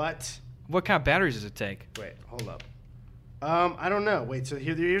 But... What kind of batteries does it take? Wait, hold up. I don't know. Wait, so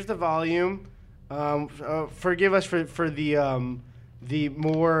here's the volume. Forgive us for the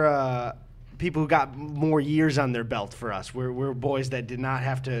more people who got more years on their belt for us. We're boys that did not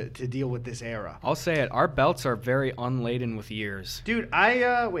have to deal with this era. I'll say it. Our belts are very unladen with years. Dude,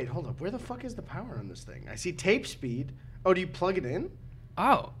 wait, hold up. Where the fuck is the power on this thing? I see tape speed. Oh, do you plug it in?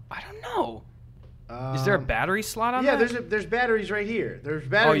 Oh, I don't know. Is there a battery slot on that? Yeah, there's batteries right here. There's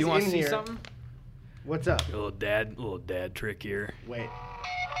batteries in here. Oh, you want to see something? What's up? Little dad trick here. Wait.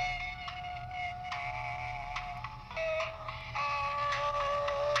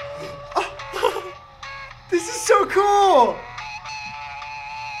 Oh, this is so cool!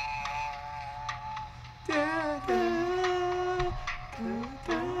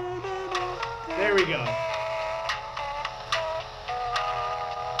 There we go.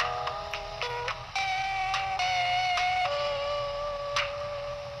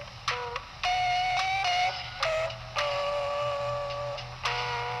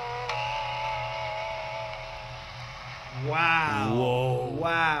 Wow. Whoa.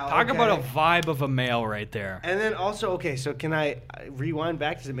 Wow. Talk about a vibe of a male right there. And then also, okay, so can I rewind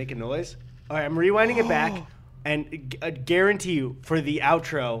back? Does it make a noise? All right, I'm rewinding it back, and guarantee you for the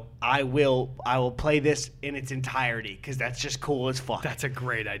outro, I will play this in its entirety because that's just cool as fuck. That's a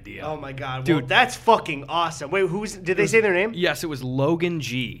great idea. Oh my god, dude, well, that's fucking awesome. Wait, did they say their name? Yes, it was Logan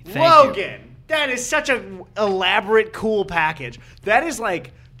G. Thank Logan. you. That is such an elaborate, cool package. That is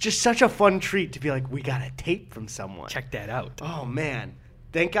like just such a fun treat to be like, we got a tape from someone. Check that out. Oh man.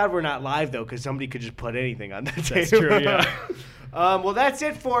 Thank God we're not live though, because somebody could just put anything on that tape. That's true, yeah. Well, that's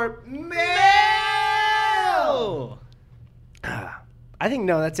it for mail. I think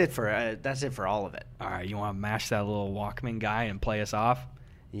that's it for all of it. All right, you want to mash that little Walkman guy and play us off?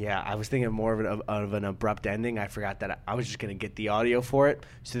 Yeah, I was thinking more of an abrupt ending. I forgot that I was just gonna get the audio for it,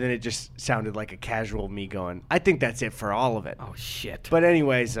 so then it just sounded like a casual me going, I think that's it for all of it. Oh shit. But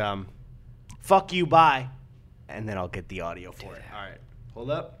anyways, fuck you, bye, and then I'll get the audio for it. All right. Hold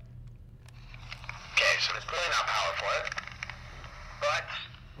up. Okay, so there's clearly not power for it, but...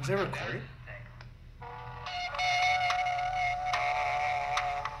 Was that recording?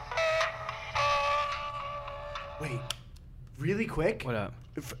 Wait, really quick? What up?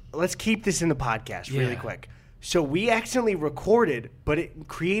 Let's keep this in the podcast really quick. So we accidentally recorded, but it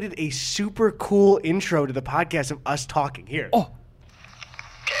created a super cool intro to the podcast of us talking. Here. Oh.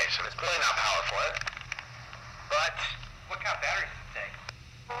 Okay, so there's clearly not power for it, but what kind of batteries does it take?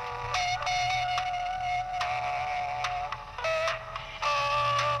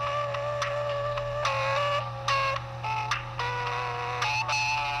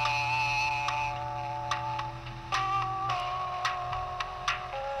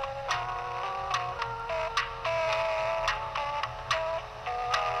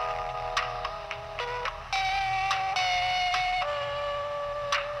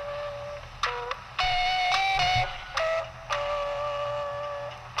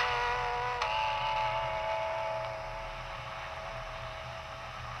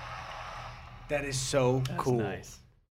 That is so That's cool. nice.